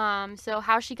 So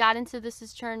how she got into the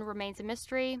cistern remains a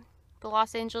mystery. The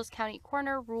Los Angeles County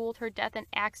coroner ruled her death an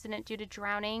accident due to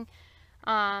drowning.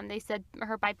 They said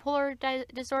her bipolar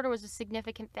disorder was a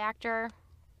significant factor,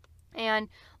 and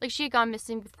like she had gone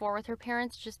missing before with her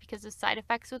parents just because of side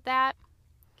effects with that.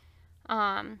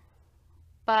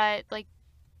 But like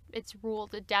it's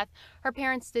ruled a death. Her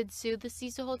parents did sue the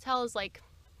Cecil Hotel as like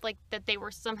that they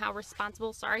were somehow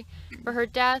responsible, for her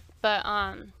death, but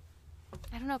I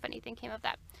don't know if anything came of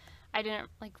that. I didn't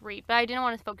like read, but I didn't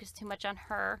want to focus too much on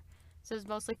her, so it was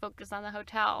mostly focused on the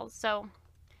hotel. So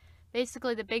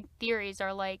basically the big theories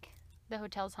are like the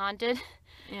hotel's haunted.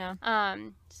 Yeah.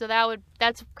 So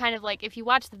that's kind of like, if you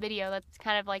watch the video, that's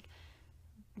kind of like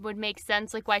would make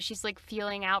sense, like why she's like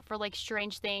feeling out for like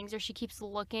strange things, or she keeps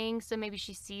looking, so maybe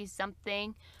she sees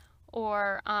something,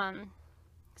 or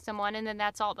someone, and then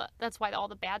that's why all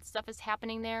the bad stuff is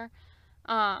happening there.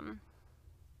 The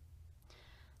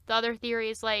other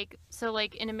theory is like, so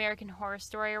like in American Horror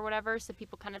Story or whatever, so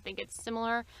people kind of think it's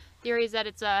similar. Theory is that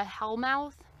it's a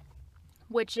hellmouth,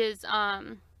 which is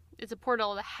it's a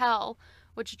portal to hell,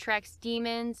 which attracts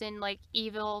demons and like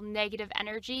evil negative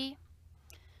energy.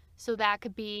 So that's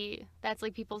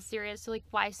like people's theory as to like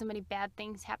why so many bad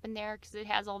things happen there, because it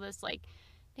has all this like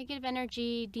negative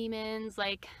energy, demons,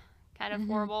 like kind of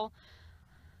horrible.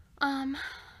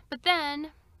 But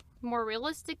then more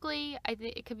realistically, I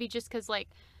think it could be just because like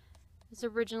it's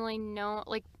originally known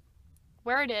like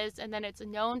where it is, and then it's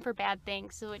known for bad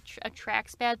things, so it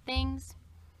attracts bad things.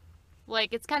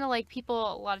 Like it's kind of like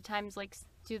people a lot of times like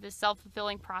do the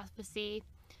self-fulfilling prophecy,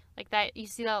 like that. You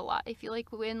see that a lot, I feel like,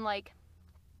 in like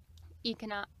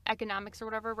economics or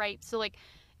whatever, right? So like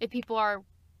if people are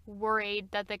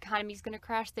worried that the economy is going to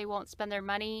crash, they won't spend their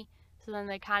money, so then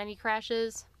the economy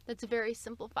crashes. That's a very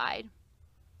simplified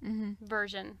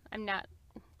version.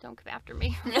 Don't come after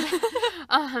me.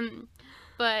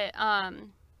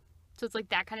 So it's like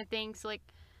that kind of thing. So like,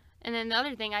 and then the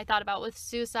other thing I thought about with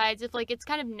suicides, if like it's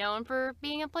kind of known for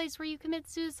being a place where you commit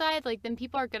suicide, like then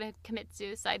people are gonna commit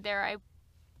suicide there.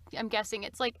 I'm guessing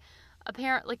it's like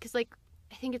apparent, like, cause like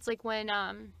I think it's like when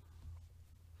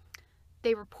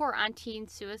they report on teen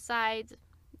suicides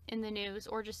in the news,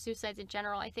 or just suicides in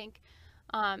general, I think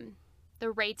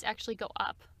the rates actually go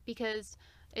up because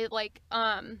it like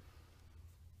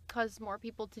causes more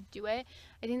people to do it.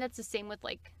 I think that's the same with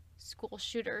like school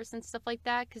shooters and stuff like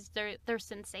that, because they're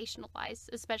sensationalized,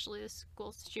 especially the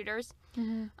school shooters.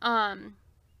 And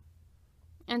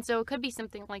so it could be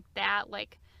something like that,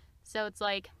 like, so it's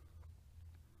like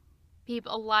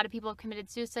a lot of people have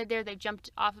committed suicide there. They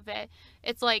jumped off of it.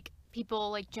 It's like people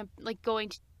like going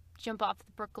to jump off the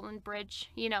Brooklyn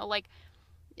Bridge, you know, like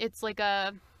it's like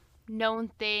a known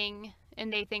thing,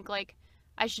 and they think like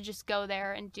I should just go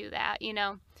there and do that, you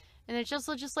know. And it's just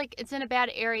like it's in a bad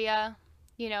area,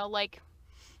 you know, like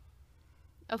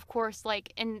of course,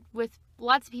 like, and with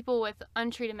lots of people with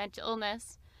untreated mental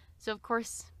illness, so of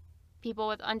course people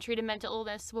with untreated mental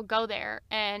illness will go there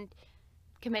and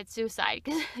commit suicide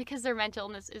because their mental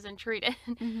illness isn't treated.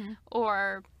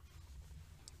 Or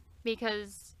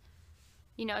because,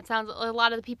 you know, it sounds a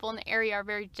lot of the people in the area are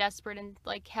very desperate and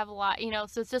like have a lot, you know,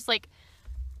 so it's just like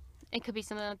it could be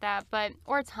something like that. But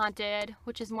or it's haunted,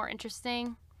 which is more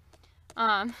interesting.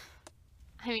 I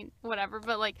mean, whatever,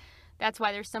 but like that's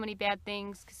why there's so many bad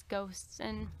things, because ghosts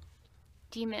and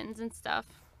demons and stuff.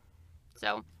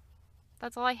 So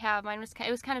that's all I have. Mine was it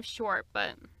was kind of short,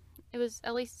 but it was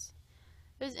at least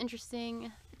it was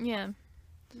interesting. Yeah.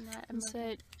 And so,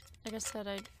 like I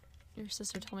said, your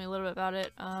sister told me a little bit about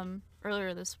it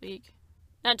earlier this week.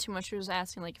 Not too much. She was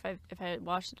asking like if I had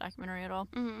watched the documentary at all.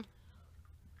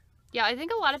 Yeah, I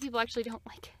think a lot of people actually don't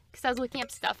like because I was looking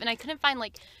up stuff and I couldn't find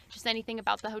like just anything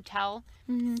about the hotel,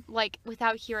 like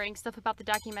without hearing stuff about the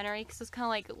documentary, because I was kind of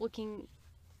like looking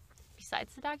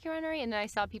besides the documentary, and then I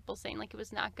saw people saying like it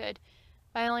was not good.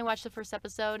 But I only watched the first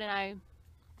episode and I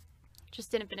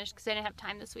just didn't finish because I didn't have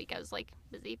time this week. I was like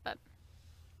busy, but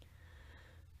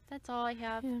that's all I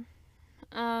have. Yeah.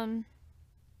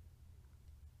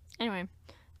 Anyway,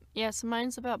 yeah, so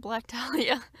mine's about Black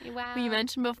Dahlia, Wow. who you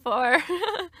mentioned before.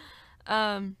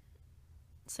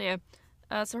 So yeah,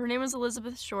 so her name was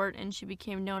Elizabeth Short, and she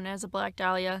became known as a Black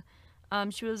Dahlia.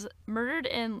 She was murdered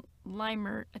in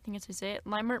Leimert, I think that's how you say it,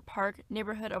 Leimert Park,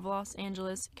 neighborhood of Los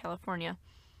Angeles, California.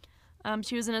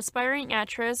 She was an aspiring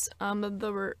actress.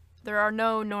 There are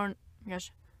no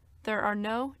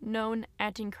known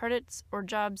acting credits or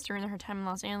jobs during her time in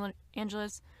Los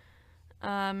Angeles.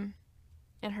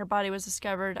 And her body was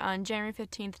discovered on January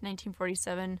 15th,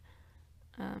 1947.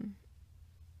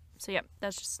 So yeah,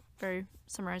 that's just very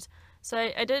summarized. So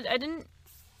I did a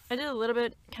little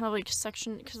bit kind of like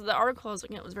section, because the article I was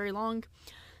looking at was very long.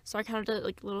 So I kind of did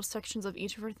like little sections of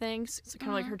each of her things. So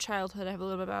kind of like her childhood I have a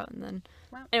little bit about, and then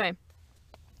anyway.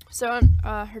 So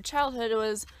her childhood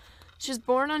was, she was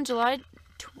born on July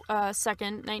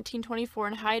 2nd, 1924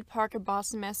 in Hyde Park of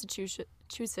Boston,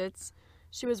 Massachusetts.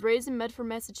 She was raised in Medford,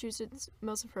 Massachusetts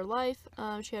most of her life.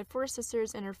 She had 4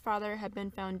 sisters, and her father had been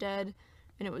found dead,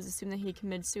 and it was assumed that he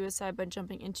committed suicide by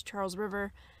jumping into Charles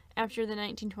River after the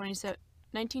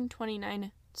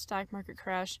 1929 stock market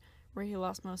crash, where he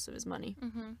lost most of his money.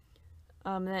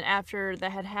 And then after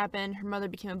that had happened, her mother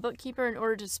became a bookkeeper in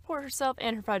order to support herself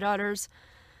and her 5 daughters.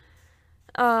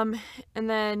 And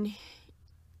then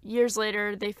years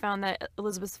later, they found that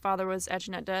Elizabeth's father was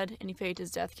actually not dead, and he faked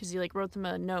his death because he like wrote them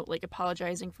a note like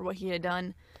apologizing for what he had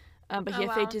done. But he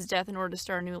had faked his death in order to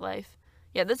start a new life.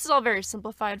 Yeah, this is all very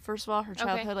simplified. First of all, her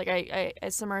childhood, like I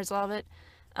summarized a lot of it.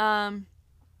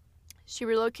 She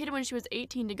relocated when she was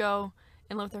 18 to go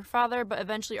and live with her father, but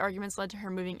eventually arguments led to her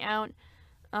moving out.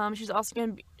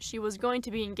 She was going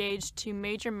to be engaged to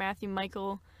Major Matthew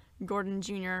Michael Gordon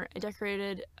Jr., a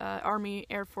decorated Army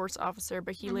Air Force officer,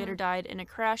 but he later died in a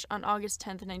crash on August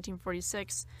 10th,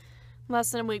 1946,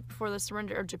 less than a week before the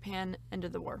surrender of Japan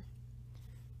ended the war.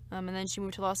 And then she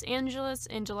moved to Los Angeles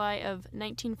in July of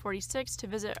 1946 to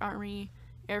visit Army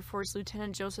Air Force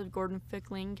Lieutenant Joseph Gordon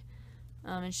Fickling,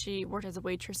 and she worked as a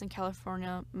waitress in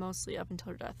California mostly up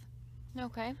until her death.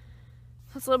 Okay.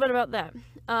 That's a little bit about that.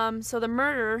 So the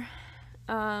murder,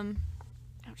 happened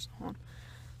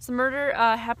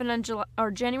on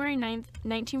January 9th,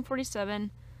 1947.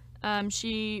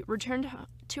 She returned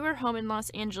to her home in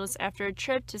Los Angeles after a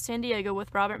trip to San Diego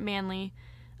with Robert Manley,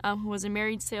 who was a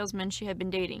married salesman she had been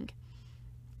dating.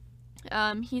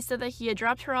 He said that he had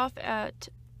dropped her off at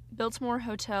Biltmore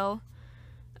Hotel,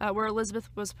 where Elizabeth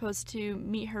was supposed to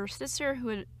meet her sister,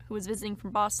 who was visiting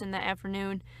from Boston that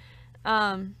afternoon.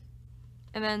 And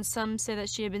then some say that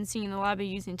she had been seen in the lobby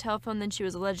using a telephone. Then she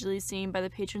was allegedly seen by the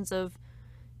patrons of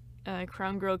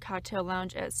Crown Grill Cocktail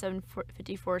Lounge at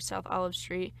 754 South Olive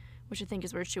Street, which I think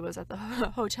is where she was at the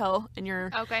hotel in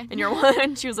your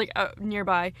one. She was like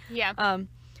nearby. Yeah.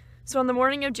 So on the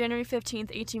morning of January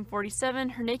 15th, 1847,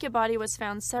 her naked body was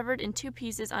found severed in 2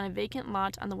 pieces on a vacant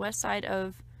lot on the west side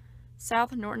of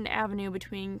South Norton Avenue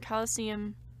between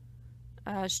Coliseum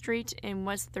Street and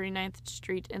West 39th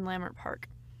Street in Leimert Park.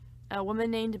 A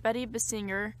woman named Betty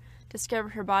Bissinger discovered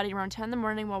her body around 10 in the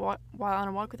morning while on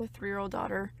a walk with her 3-year-old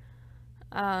daughter.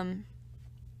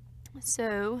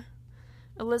 So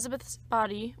Elizabeth's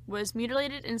body was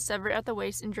mutilated and severed at the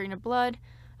waist and drained of blood,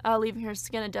 leaving her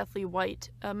skin a deathly white.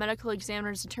 Medical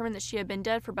examiners determined that she had been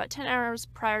dead for about 10 hours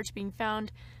prior to being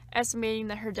found, estimating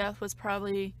that her death was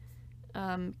probably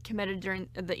committed during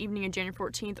the evening of January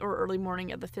 14th or early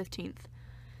morning of the 15th.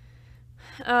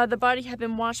 The body had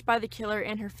been washed by the killer,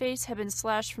 and her face had been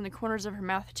slashed from the corners of her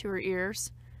mouth to her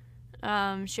ears.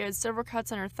 She had several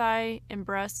cuts on her thigh and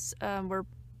breasts,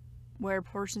 where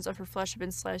portions of her flesh had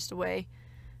been sliced away.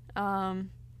 The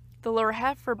lower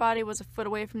half of her body was a foot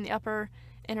away from the upper,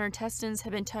 and her intestines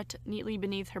had been tucked neatly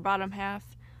beneath her bottom half.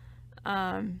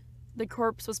 The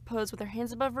corpse was posed with her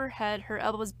hands above her head, her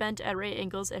elbows bent at right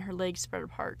angles, and her legs spread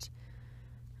apart.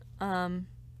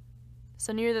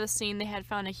 So near the scene, they had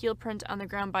found a heel print on the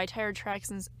ground by tire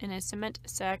tracks in a cement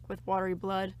sack with watery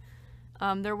blood.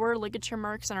 There were ligature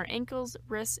marks on her ankles,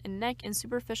 wrists, and neck, and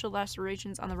superficial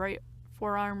lacerations on the right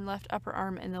forearm, left upper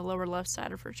arm, and the lower left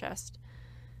side of her chest.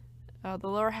 The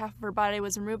lower half of her body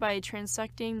was removed by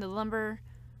transecting the lumbar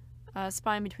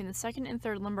spine between the second and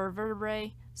third lumbar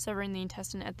vertebrae, severing the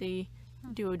intestine at the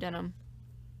duodenum.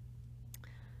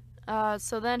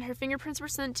 So then her fingerprints were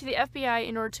sent to the FBI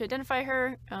in order to identify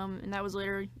her, and that was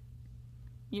later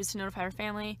used to notify her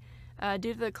family.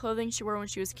 Due to the clothing she wore when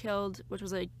she was killed, which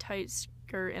was a tight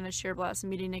skirt and a sheer blouse, the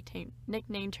media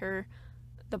nicknamed her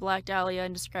the Black Dahlia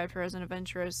and described her as an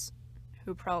adventurous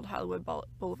who prowled Hollywood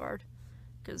Boulevard.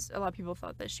 Because a lot of people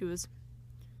thought that she was,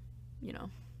 you know,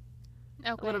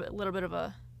 Okay. a little bit of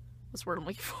a, what's the word I'm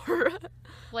looking for?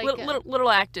 Like little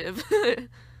active.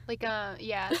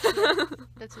 yeah.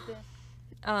 That's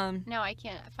what no, I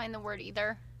can't find the word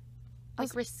either.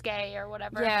 Like risque or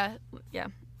whatever. Yeah.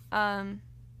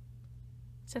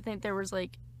 So I think there was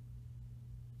like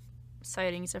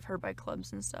sightings of her by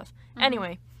clubs and stuff. Mhm.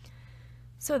 Anyway,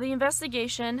 so the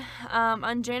investigation,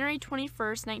 on January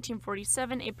 21st,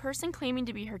 1947, a person claiming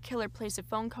to be her killer placed a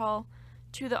phone call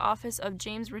to the office of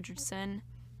James Richardson,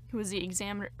 who was the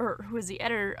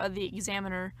editor of the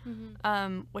Examiner,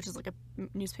 which is like a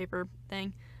newspaper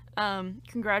thing,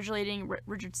 congratulating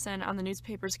Richardson on the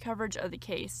newspaper's coverage of the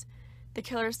case. The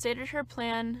killer stated her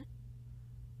plan.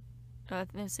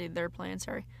 They say their plan.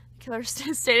 Sorry, the killer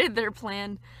stated their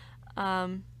plan.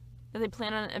 That they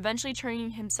plan on eventually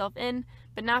turning himself in,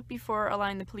 but not before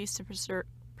allowing the police to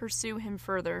pursue him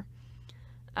further.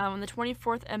 On the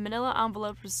 24th, a manila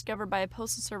envelope was discovered by a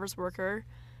postal service worker.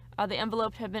 The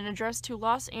envelope had been addressed to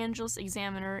Los Angeles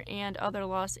Examiner and other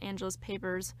Los Angeles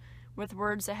papers with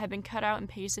words that had been cut out and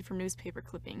pasted from newspaper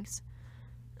clippings.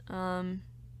 The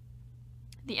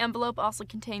envelope also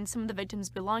contained some of the victim's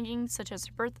belongings, such as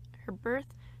her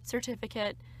birth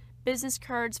certificate, business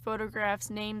cards, photographs,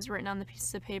 names written on the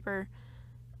pieces of paper,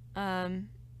 and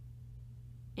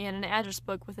an address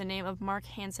book with the name of Mark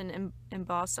Hansen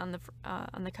embossed on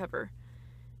the cover.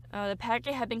 The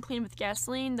packet had been cleaned with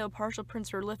gasoline, though partial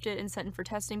prints were lifted and sent in for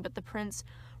testing, but the prints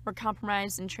were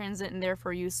compromised in transit and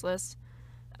therefore useless.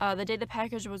 The day the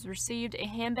package was received, a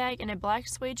handbag and a black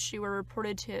suede shoe were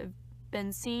reported to have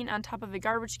been seen on top of a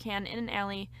garbage can in an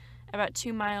alley about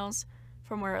 2 miles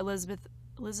from where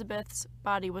Elizabeth's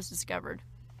body was discovered.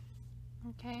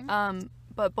 Okay.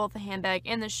 But both the handbag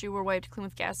and the shoe were wiped clean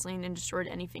with gasoline and destroyed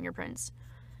any fingerprints.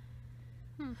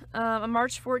 On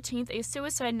March 14th, a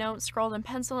suicide note scrawled in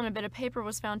pencil and a bit of paper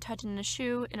was found tucked in a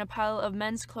shoe in a pile of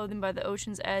men's clothing by the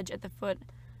ocean's edge at the foot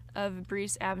of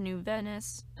Breese Avenue,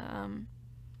 Venice.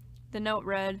 The note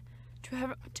read,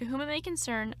 "To whom it may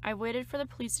concern, I waited for the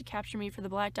police to capture me for the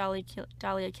Black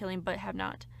Dahlia killing, but have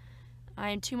not. I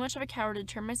am too much of a coward to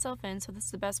turn myself in, so this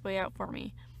is the best way out for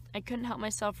me. I couldn't help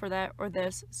myself for that or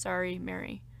this. Sorry,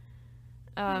 Mary."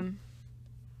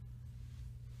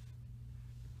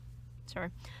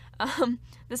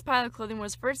 This pile of clothing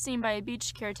was first seen by a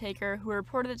beach caretaker who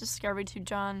reported the discovery to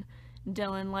John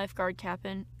Dillon, lifeguard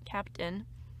captain.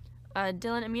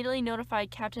 Dillon immediately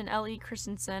notified Captain L.E.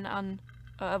 Christensen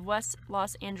of West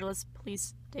Los Angeles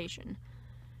Police Station.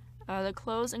 The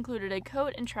clothes included a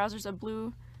coat and trousers of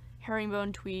blue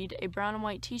herringbone tweed, a brown and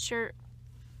white t-shirt,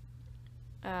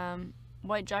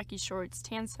 white jockey shorts,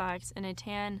 tan socks, and a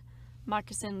tan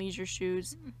moccasin leisure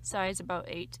shoes, size about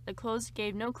 8. The clothes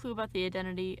gave no clue about the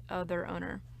identity of their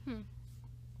owner.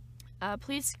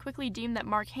 Police quickly deemed that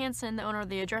Mark Hansen, the owner of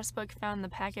the address book found in the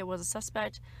packet, was a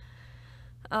suspect.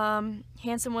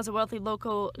 Hansen was a wealthy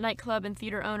local nightclub and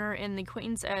theater owner and an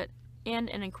acquaintance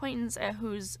at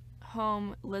whose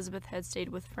home Elizabeth had stayed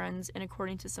with friends, and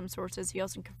according to some sources, he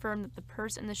also confirmed that the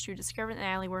purse and the shoe discovered in the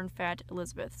alley were in fact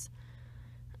Elizabeth's.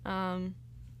 Ann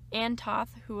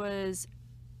Toth, who was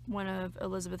one of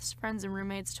Elizabeth's friends and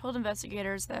roommates, told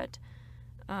investigators that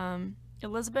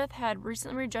Elizabeth had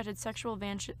recently rejected sexual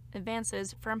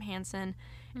advances from Hansen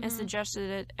and suggested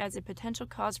it as a potential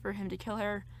cause for him to kill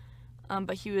her,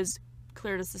 but he was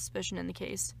cleared of suspicion in the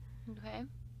case. Okay.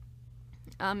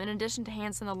 In addition to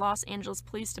Hansen, the Los Angeles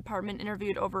Police Department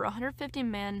interviewed over 150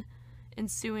 men in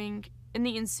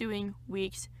the ensuing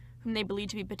weeks whom they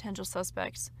believed to be potential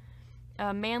suspects.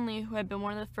 Manley, who had been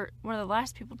one of the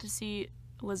last people to see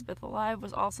Elizabeth alive,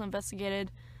 was also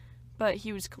investigated, but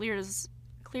he was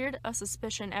cleared of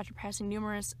suspicion after passing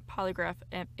numerous polygraph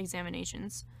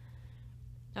examinations.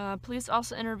 Police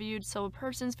also interviewed several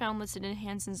persons found listed in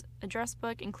Hansen's address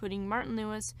book, including Martin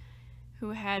Lewis,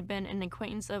 who had been an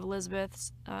acquaintance of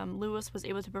Elizabeth's. Lewis was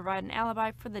able to provide an alibi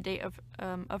for the date of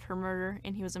her murder,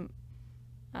 and he was in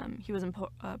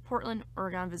Portland,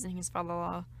 Oregon, visiting his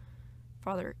father-in-law.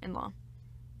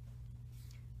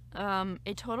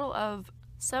 A total of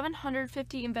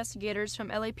 750 investigators from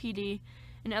LAPD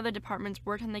and other departments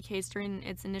worked on the case during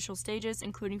its initial stages,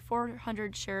 including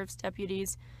 400 sheriff's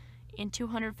deputies and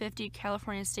 250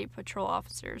 California State Patrol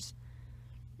officers.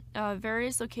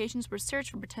 Various locations were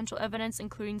searched for potential evidence,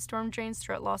 including storm drains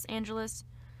throughout Los Angeles,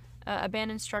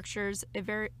 abandoned structures,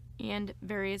 and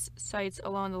various sites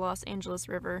along the Los Angeles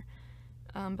River.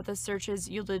 but the searches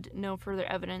yielded no further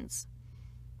evidence.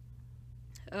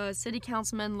 City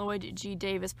Councilman Lloyd G.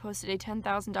 Davis posted a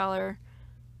 $10,000,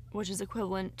 which is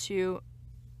equivalent to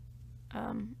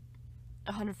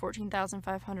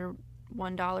 $114,501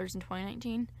 in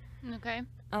 2019. Okay.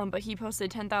 But he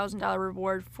posted a $10,000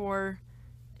 reward for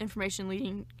information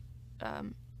leading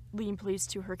police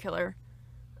to her killer.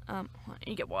 I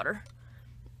need to get water.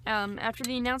 After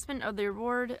the announcement of the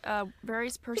reward,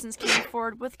 various persons came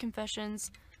forward with confessions,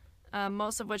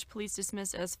 most of which police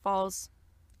dismissed as false.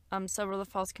 Several of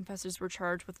the false confessors were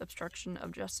charged with obstruction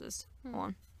of justice.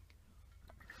 Hold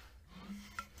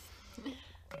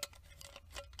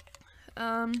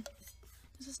on.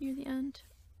 Is this near the end?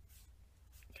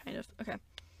 Kind of. Okay.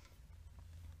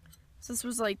 So this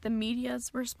was like the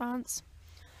media's response.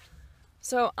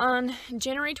 So on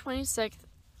January 26th,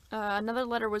 another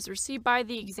letter was received by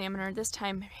the Examiner, this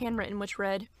time handwritten, which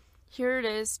read, "Here it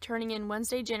is, turning in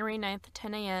Wednesday, January 9th,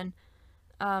 10 a.m.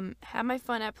 Have my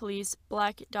fun at police,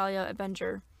 Black Dahlia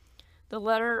Avenger." The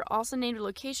letter also named a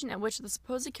location at which the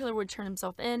supposed killer would turn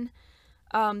himself in.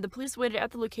 The police waited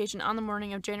at the location on the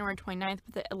morning of January 29th,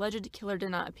 but the alleged killer did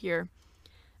not appear.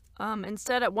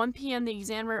 Instead, at 1 p.m., the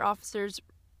Examiner officers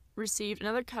received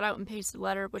another cut-out and pasted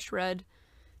letter, which read,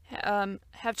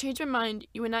 "Have changed my mind.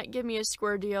 You would not give me a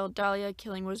square deal. Dahlia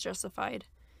killing was justified."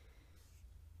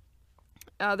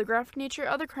 The graphic nature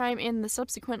of the crime and the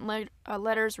subsequent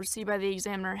letters received by the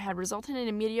Examiner had resulted in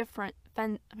a media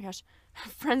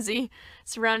frenzy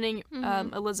surrounding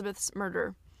Elizabeth's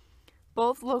murder.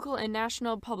 Both local and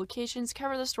national publications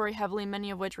cover the story heavily,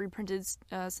 many of which reprinted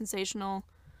sensational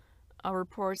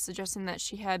reports suggesting that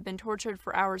she had been tortured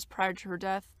for hours prior to her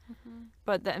death,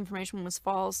 but that information was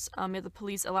false. Yet the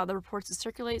police allowed the reports to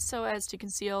circulate so as to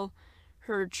conceal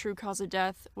her true cause of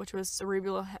death, which was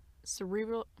cerebral.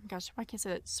 Gosh, I can't say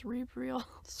that. Cerebral.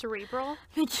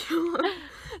 Thank you.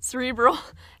 Cerebral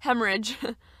hemorrhage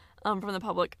from the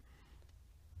public.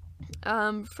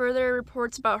 Further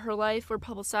reports about her life were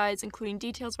publicized, including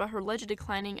details about her alleged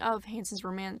declining of Hanson's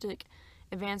romantic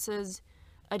advances.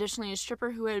 Additionally, a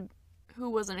stripper who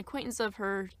was an acquaintance of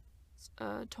her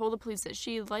told the police that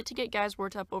she liked to get guys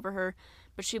worked up over her,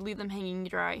 but she'd leave them hanging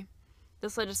dry.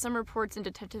 This led to some reports and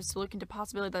detectives to look into the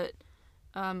possibility that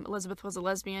Elizabeth was a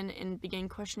lesbian and began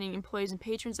questioning employees and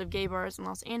patrons of gay bars in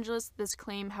Los Angeles. This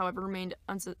claim, however, remained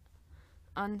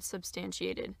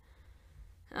unsubstantiated.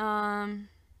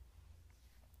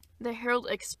 The Herald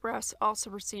Express also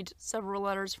received several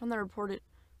letters from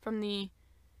the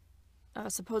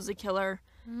supposed killer,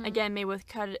 again made with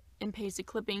cut and pasted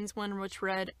clippings, one which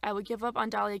read, "I will give up on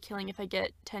Dahlia killing if I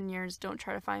get 10 years. Don't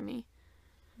try to find me."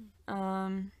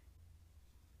 On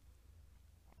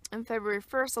February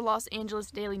 1st, the Los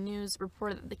Angeles Daily News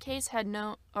reported that the case had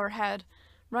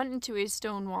run into a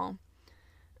stone wall.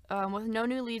 With no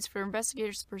new leads for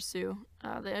investigators to pursue,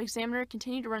 the Examiner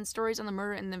continued to run stories on the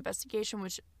murder and the investigation,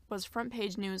 which was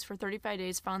front-page news for 35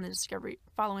 days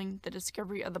following the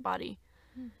discovery of the body.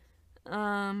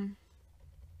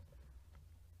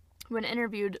 When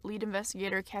interviewed, lead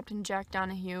investigator Captain Jack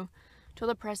Donahue told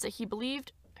the press that he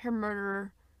believed her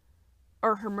murder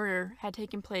had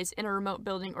taken place in a remote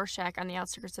building or shack on the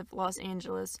outskirts of Los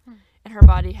Angeles, and her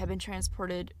body had been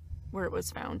transported where it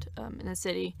was found, in the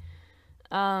city.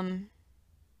 And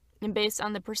based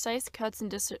on the precise cuts and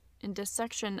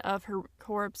dissection of her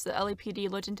corpse, the LAPD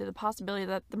looked into the possibility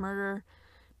that the murderer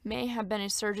may have been a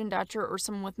surgeon, doctor, or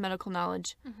someone with medical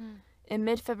knowledge. In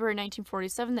mid-February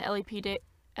 1947, the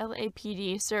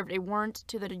LAPD served a warrant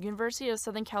to the University of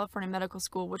Southern California Medical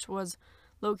School, which was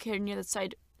located near the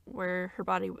site where her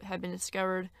body had been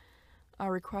discovered,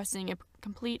 requesting a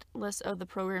complete list of the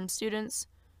program students,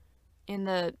 and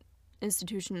the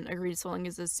institution agreed so long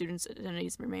as the students'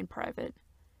 identities remained private.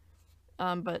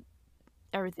 But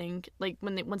everything, like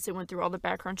once they went through all the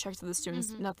background checks of the students,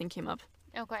 nothing came up.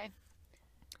 Okay.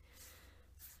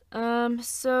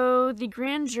 So the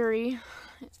grand jury,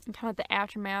 kind of the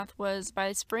aftermath, was by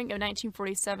the spring of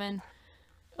 1947,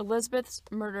 Elizabeth's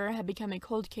murder had become a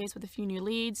cold case with few new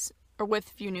leads.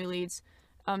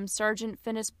 Sergeant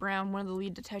Finis Brown, one of the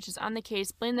lead detectives on the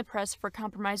case, blamed the press for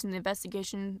compromising the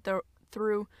investigation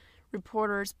through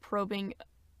reporters' probing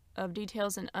of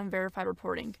details and unverified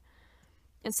reporting.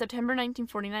 In September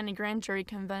 1949, a grand jury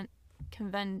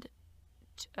convened.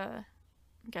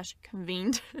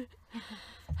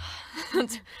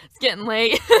 It's getting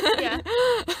late. Yeah.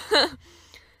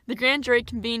 The grand jury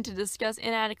convened to discuss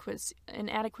inadequacies in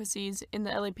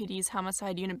the LAPD's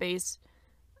homicide unit based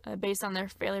on their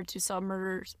failure to solve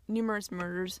numerous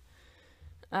murders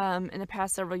in the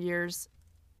past several years.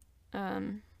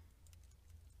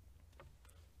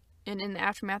 and in the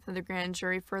aftermath of the grand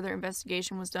jury, further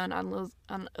investigation was done on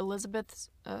Elizabeth's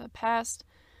past,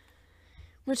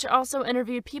 which also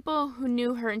interviewed people who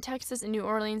knew her in Texas and New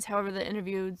Orleans. However, the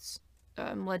interviews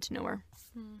led to nowhere.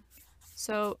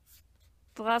 So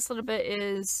the last little bit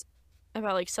is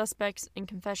about like suspects and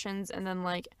confessions, and then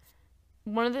like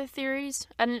one of the theories.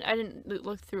 I didn't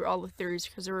look through all the theories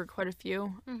because there were quite a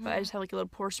few, but I just have like a little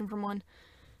portion from one.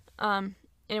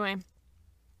 Anyway,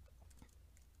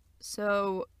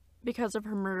 so because of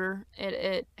her murder,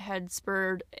 it had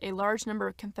spurred a large number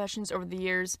of confessions over the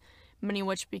years, many of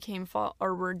which became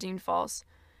or were deemed false.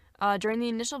 During the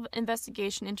initial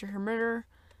investigation into her murder,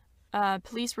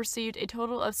 police received a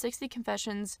total of 60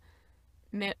 confessions,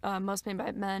 most made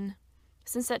by men.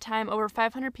 Since that time, over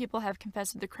 500 people have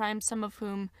confessed to the crime, some of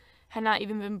whom had not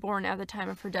even been born at the time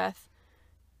of her death.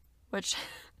 Which...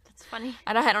 That's funny.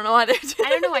 I don't know either. I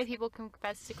don't know why people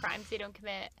confess to crimes they don't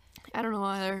commit. I don't know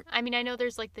either. I mean, I know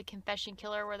there's like the confession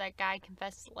killer where that guy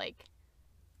confessed like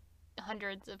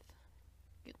hundreds of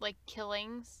like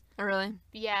killings. Oh, really?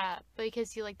 Yeah, but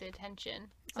because he liked the attention.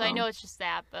 So I know it's just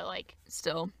that, but like...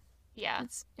 Still. Yeah.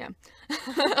 Yeah.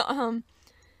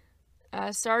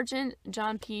 Sergeant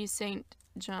John P. St.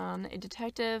 John, a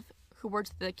detective who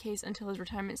worked the case until his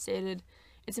retirement, stated,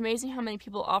 "It's amazing how many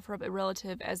people offer up a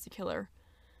relative as the killer."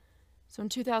 So in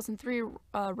 2003,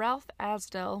 Ralph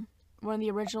Asdell, one of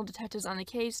the original detectives on the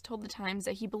case, told the Times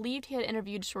that he believed he had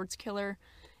interviewed Short's killer,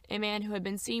 a man who had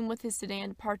been seen with his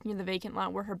sedan parked near the vacant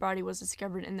lot where her body was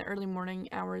discovered in the early morning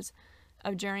hours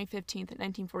of January 15th,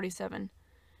 1947.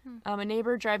 A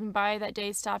neighbor driving by that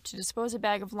day stopped to dispose a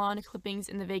bag of lawn clippings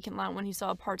in the vacant lot when he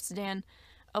saw a parked sedan,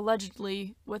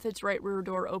 allegedly with its right rear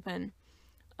door open.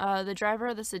 The driver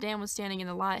of the sedan was standing in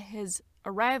the lot. His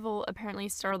arrival apparently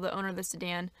startled the owner of the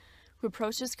sedan, who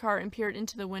approached his car and peered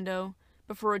into the window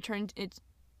before returning to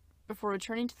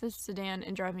the sedan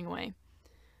and driving away.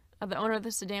 The owner of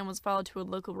the sedan was followed to a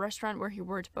local restaurant where he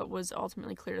worked, but was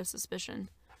ultimately cleared of suspicion.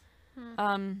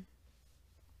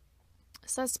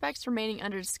 Suspects remaining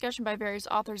under discussion by various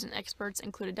authors and experts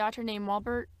include a doctor named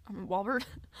Walter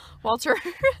Walter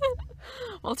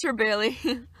Bailey,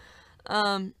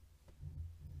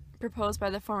 proposed by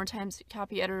the former Times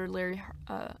copy editor Larry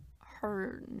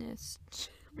Harness.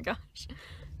 Oh my gosh.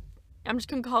 I'm just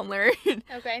gonna call him Larry.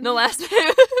 Okay. No last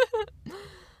name.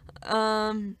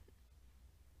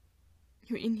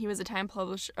 He was a Time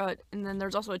publisher, and then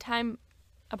there's also a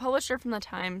publisher from the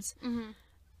Times,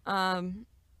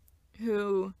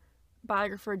 who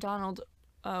biographer Donald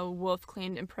Wolfe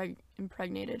claimed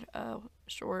impregnated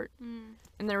Short,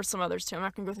 and there were some others too. I'm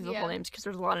not gonna go through the whole names because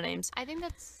there's a lot of names. I think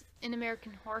that's in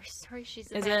American Horror Story.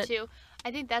 She's in Is that it? too.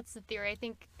 I think that's the theory. I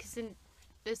think because in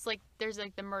this there's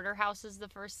like the murder houses the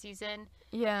first season.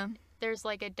 Yeah. There's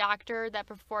like a doctor that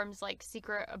performs like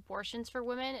secret abortions for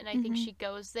women, and I think she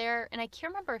goes there, and I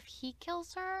can't remember if he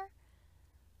kills her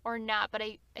or not, but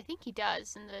I think he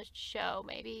does in the show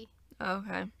maybe.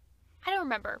 Okay. I don't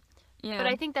remember. Yeah. But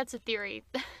I think that's a theory.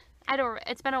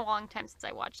 It's been a long time since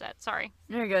I watched that. Sorry.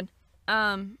 Very good.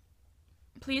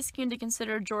 Police came to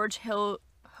consider George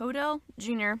Hodel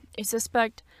Jr. a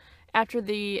suspect after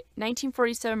the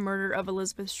 1947 murder of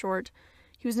Elizabeth Short.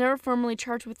 He was never formally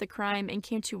charged with the crime and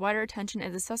came to wider attention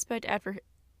as a suspect after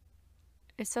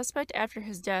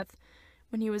his death,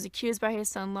 when he was accused by his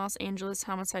son, Los Angeles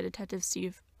homicide detective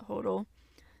Steve Hodel,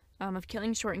 of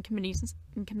killing Short and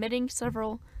committing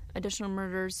several additional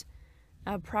murders.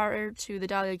 Prior to the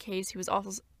Dahlia case, he was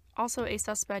also a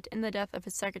suspect in the death of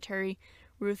his secretary,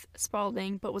 Ruth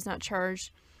Spalding, but was not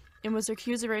charged, and was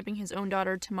accused of raping his own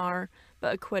daughter, Tamar,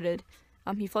 but acquitted.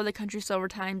 He fled the country several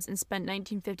times and spent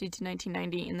 1950 to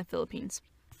 1990 in the Philippines.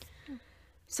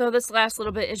 So this last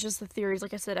little bit is just the theories.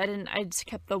 Like I said, I just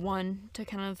kept the one to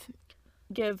kind of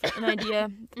give an idea,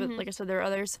 but like I said, there are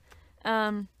others.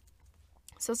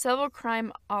 So several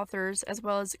crime authors, as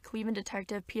well as Cleveland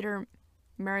detective Peter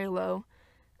Marilow,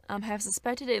 have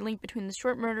suspected a link between the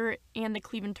Short murder and the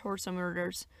Cleveland torso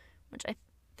murders, which I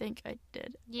think I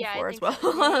did before as well.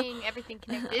 So. Everything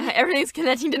connected. Everything's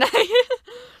connecting tonight.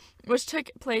 Which took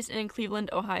place in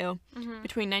Cleveland, Ohio,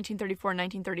 between 1934 and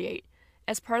 1938.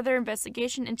 As part of their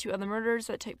investigation into other murders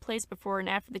that took place before and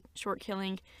after the Short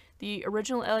killing, the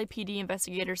original LAPD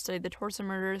investigators studied the torso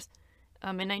murders in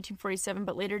 1947,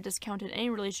 but later discounted any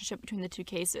relationship between the two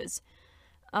cases.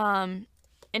 In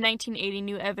 1980,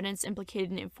 new evidence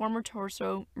implicated a former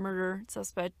torso murder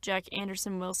suspect, Jack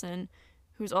Anderson Wilson,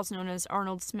 who's also known as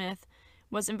Arnold Smith,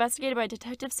 was investigated by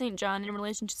Detective St. John in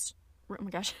relation to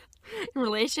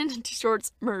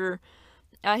Short's murder.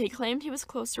 He claimed he was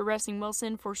close to arresting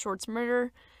Wilson for Short's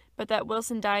murder, but that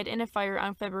Wilson died in a fire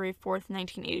on February 4th,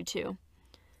 1982.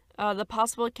 The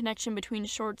possible connection between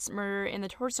Short's murder and the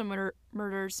Torso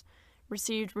murders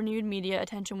received renewed media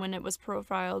attention when it was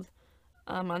profiled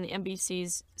on the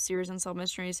NBC's series Unsolved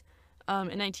Mysteries in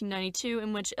 1992,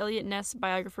 in which Elliot Ness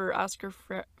biographer Oscar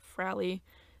Fraley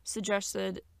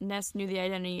suggested Ness knew the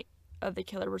identity of the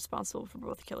killer responsible for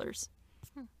both killers.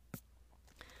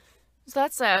 So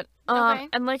that's that. Okay.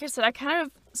 And like I said, I kind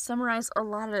of summarized a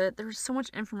lot of it. There was so much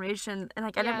information, and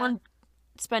like I didn't want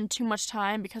to spend too much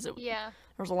time because there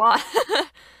was a lot.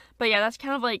 But yeah, that's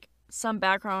kind of like some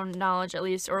background knowledge at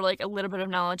least, or like a little bit of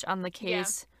knowledge on the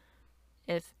case.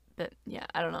 But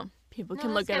I don't know. People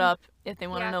can look it up if they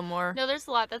want to know more. No, there's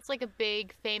a lot. That's like a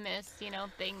big, famous, thing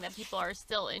that people are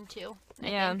still into.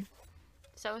 I think.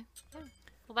 So,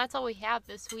 well, that's all we have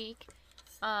this week.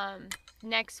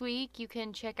 Next week, you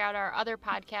can check out our other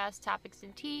podcast, Topics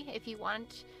and Tea, if you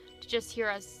want to just hear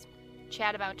us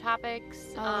chat about topics.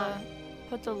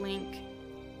 Put the link.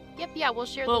 Yep, yeah, we'll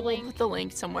share the link. We'll put the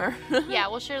link somewhere. Yeah,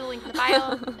 we'll share the link in the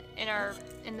bio,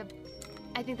 in the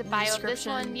I think the bio of this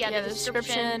one. Yeah, the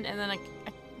description. And then I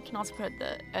can also put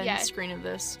the end screen of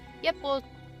this. Yep, we'll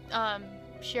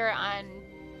share it on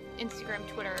Instagram,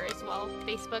 Twitter as well,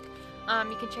 Facebook.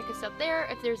 You can check us out there.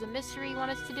 If there's a mystery you want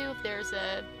us to do, if there's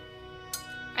a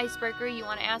icebreaker you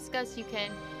want to ask us, you can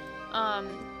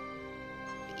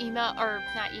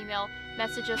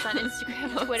message us on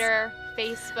Instagram, Twitter,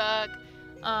 Facebook.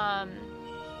 I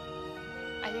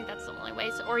think that's the only way.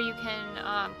 Or you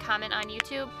can comment on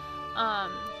YouTube,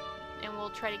 and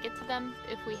we'll try to get to them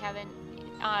if we haven't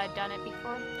done it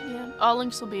before. Yeah, all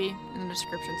links will be in the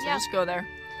description, so just go there.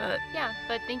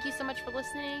 But thank you so much for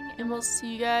listening. And we'll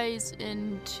see you guys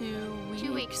in 2 weeks.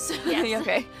 2 weeks. Yes.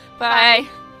 Okay. Bye.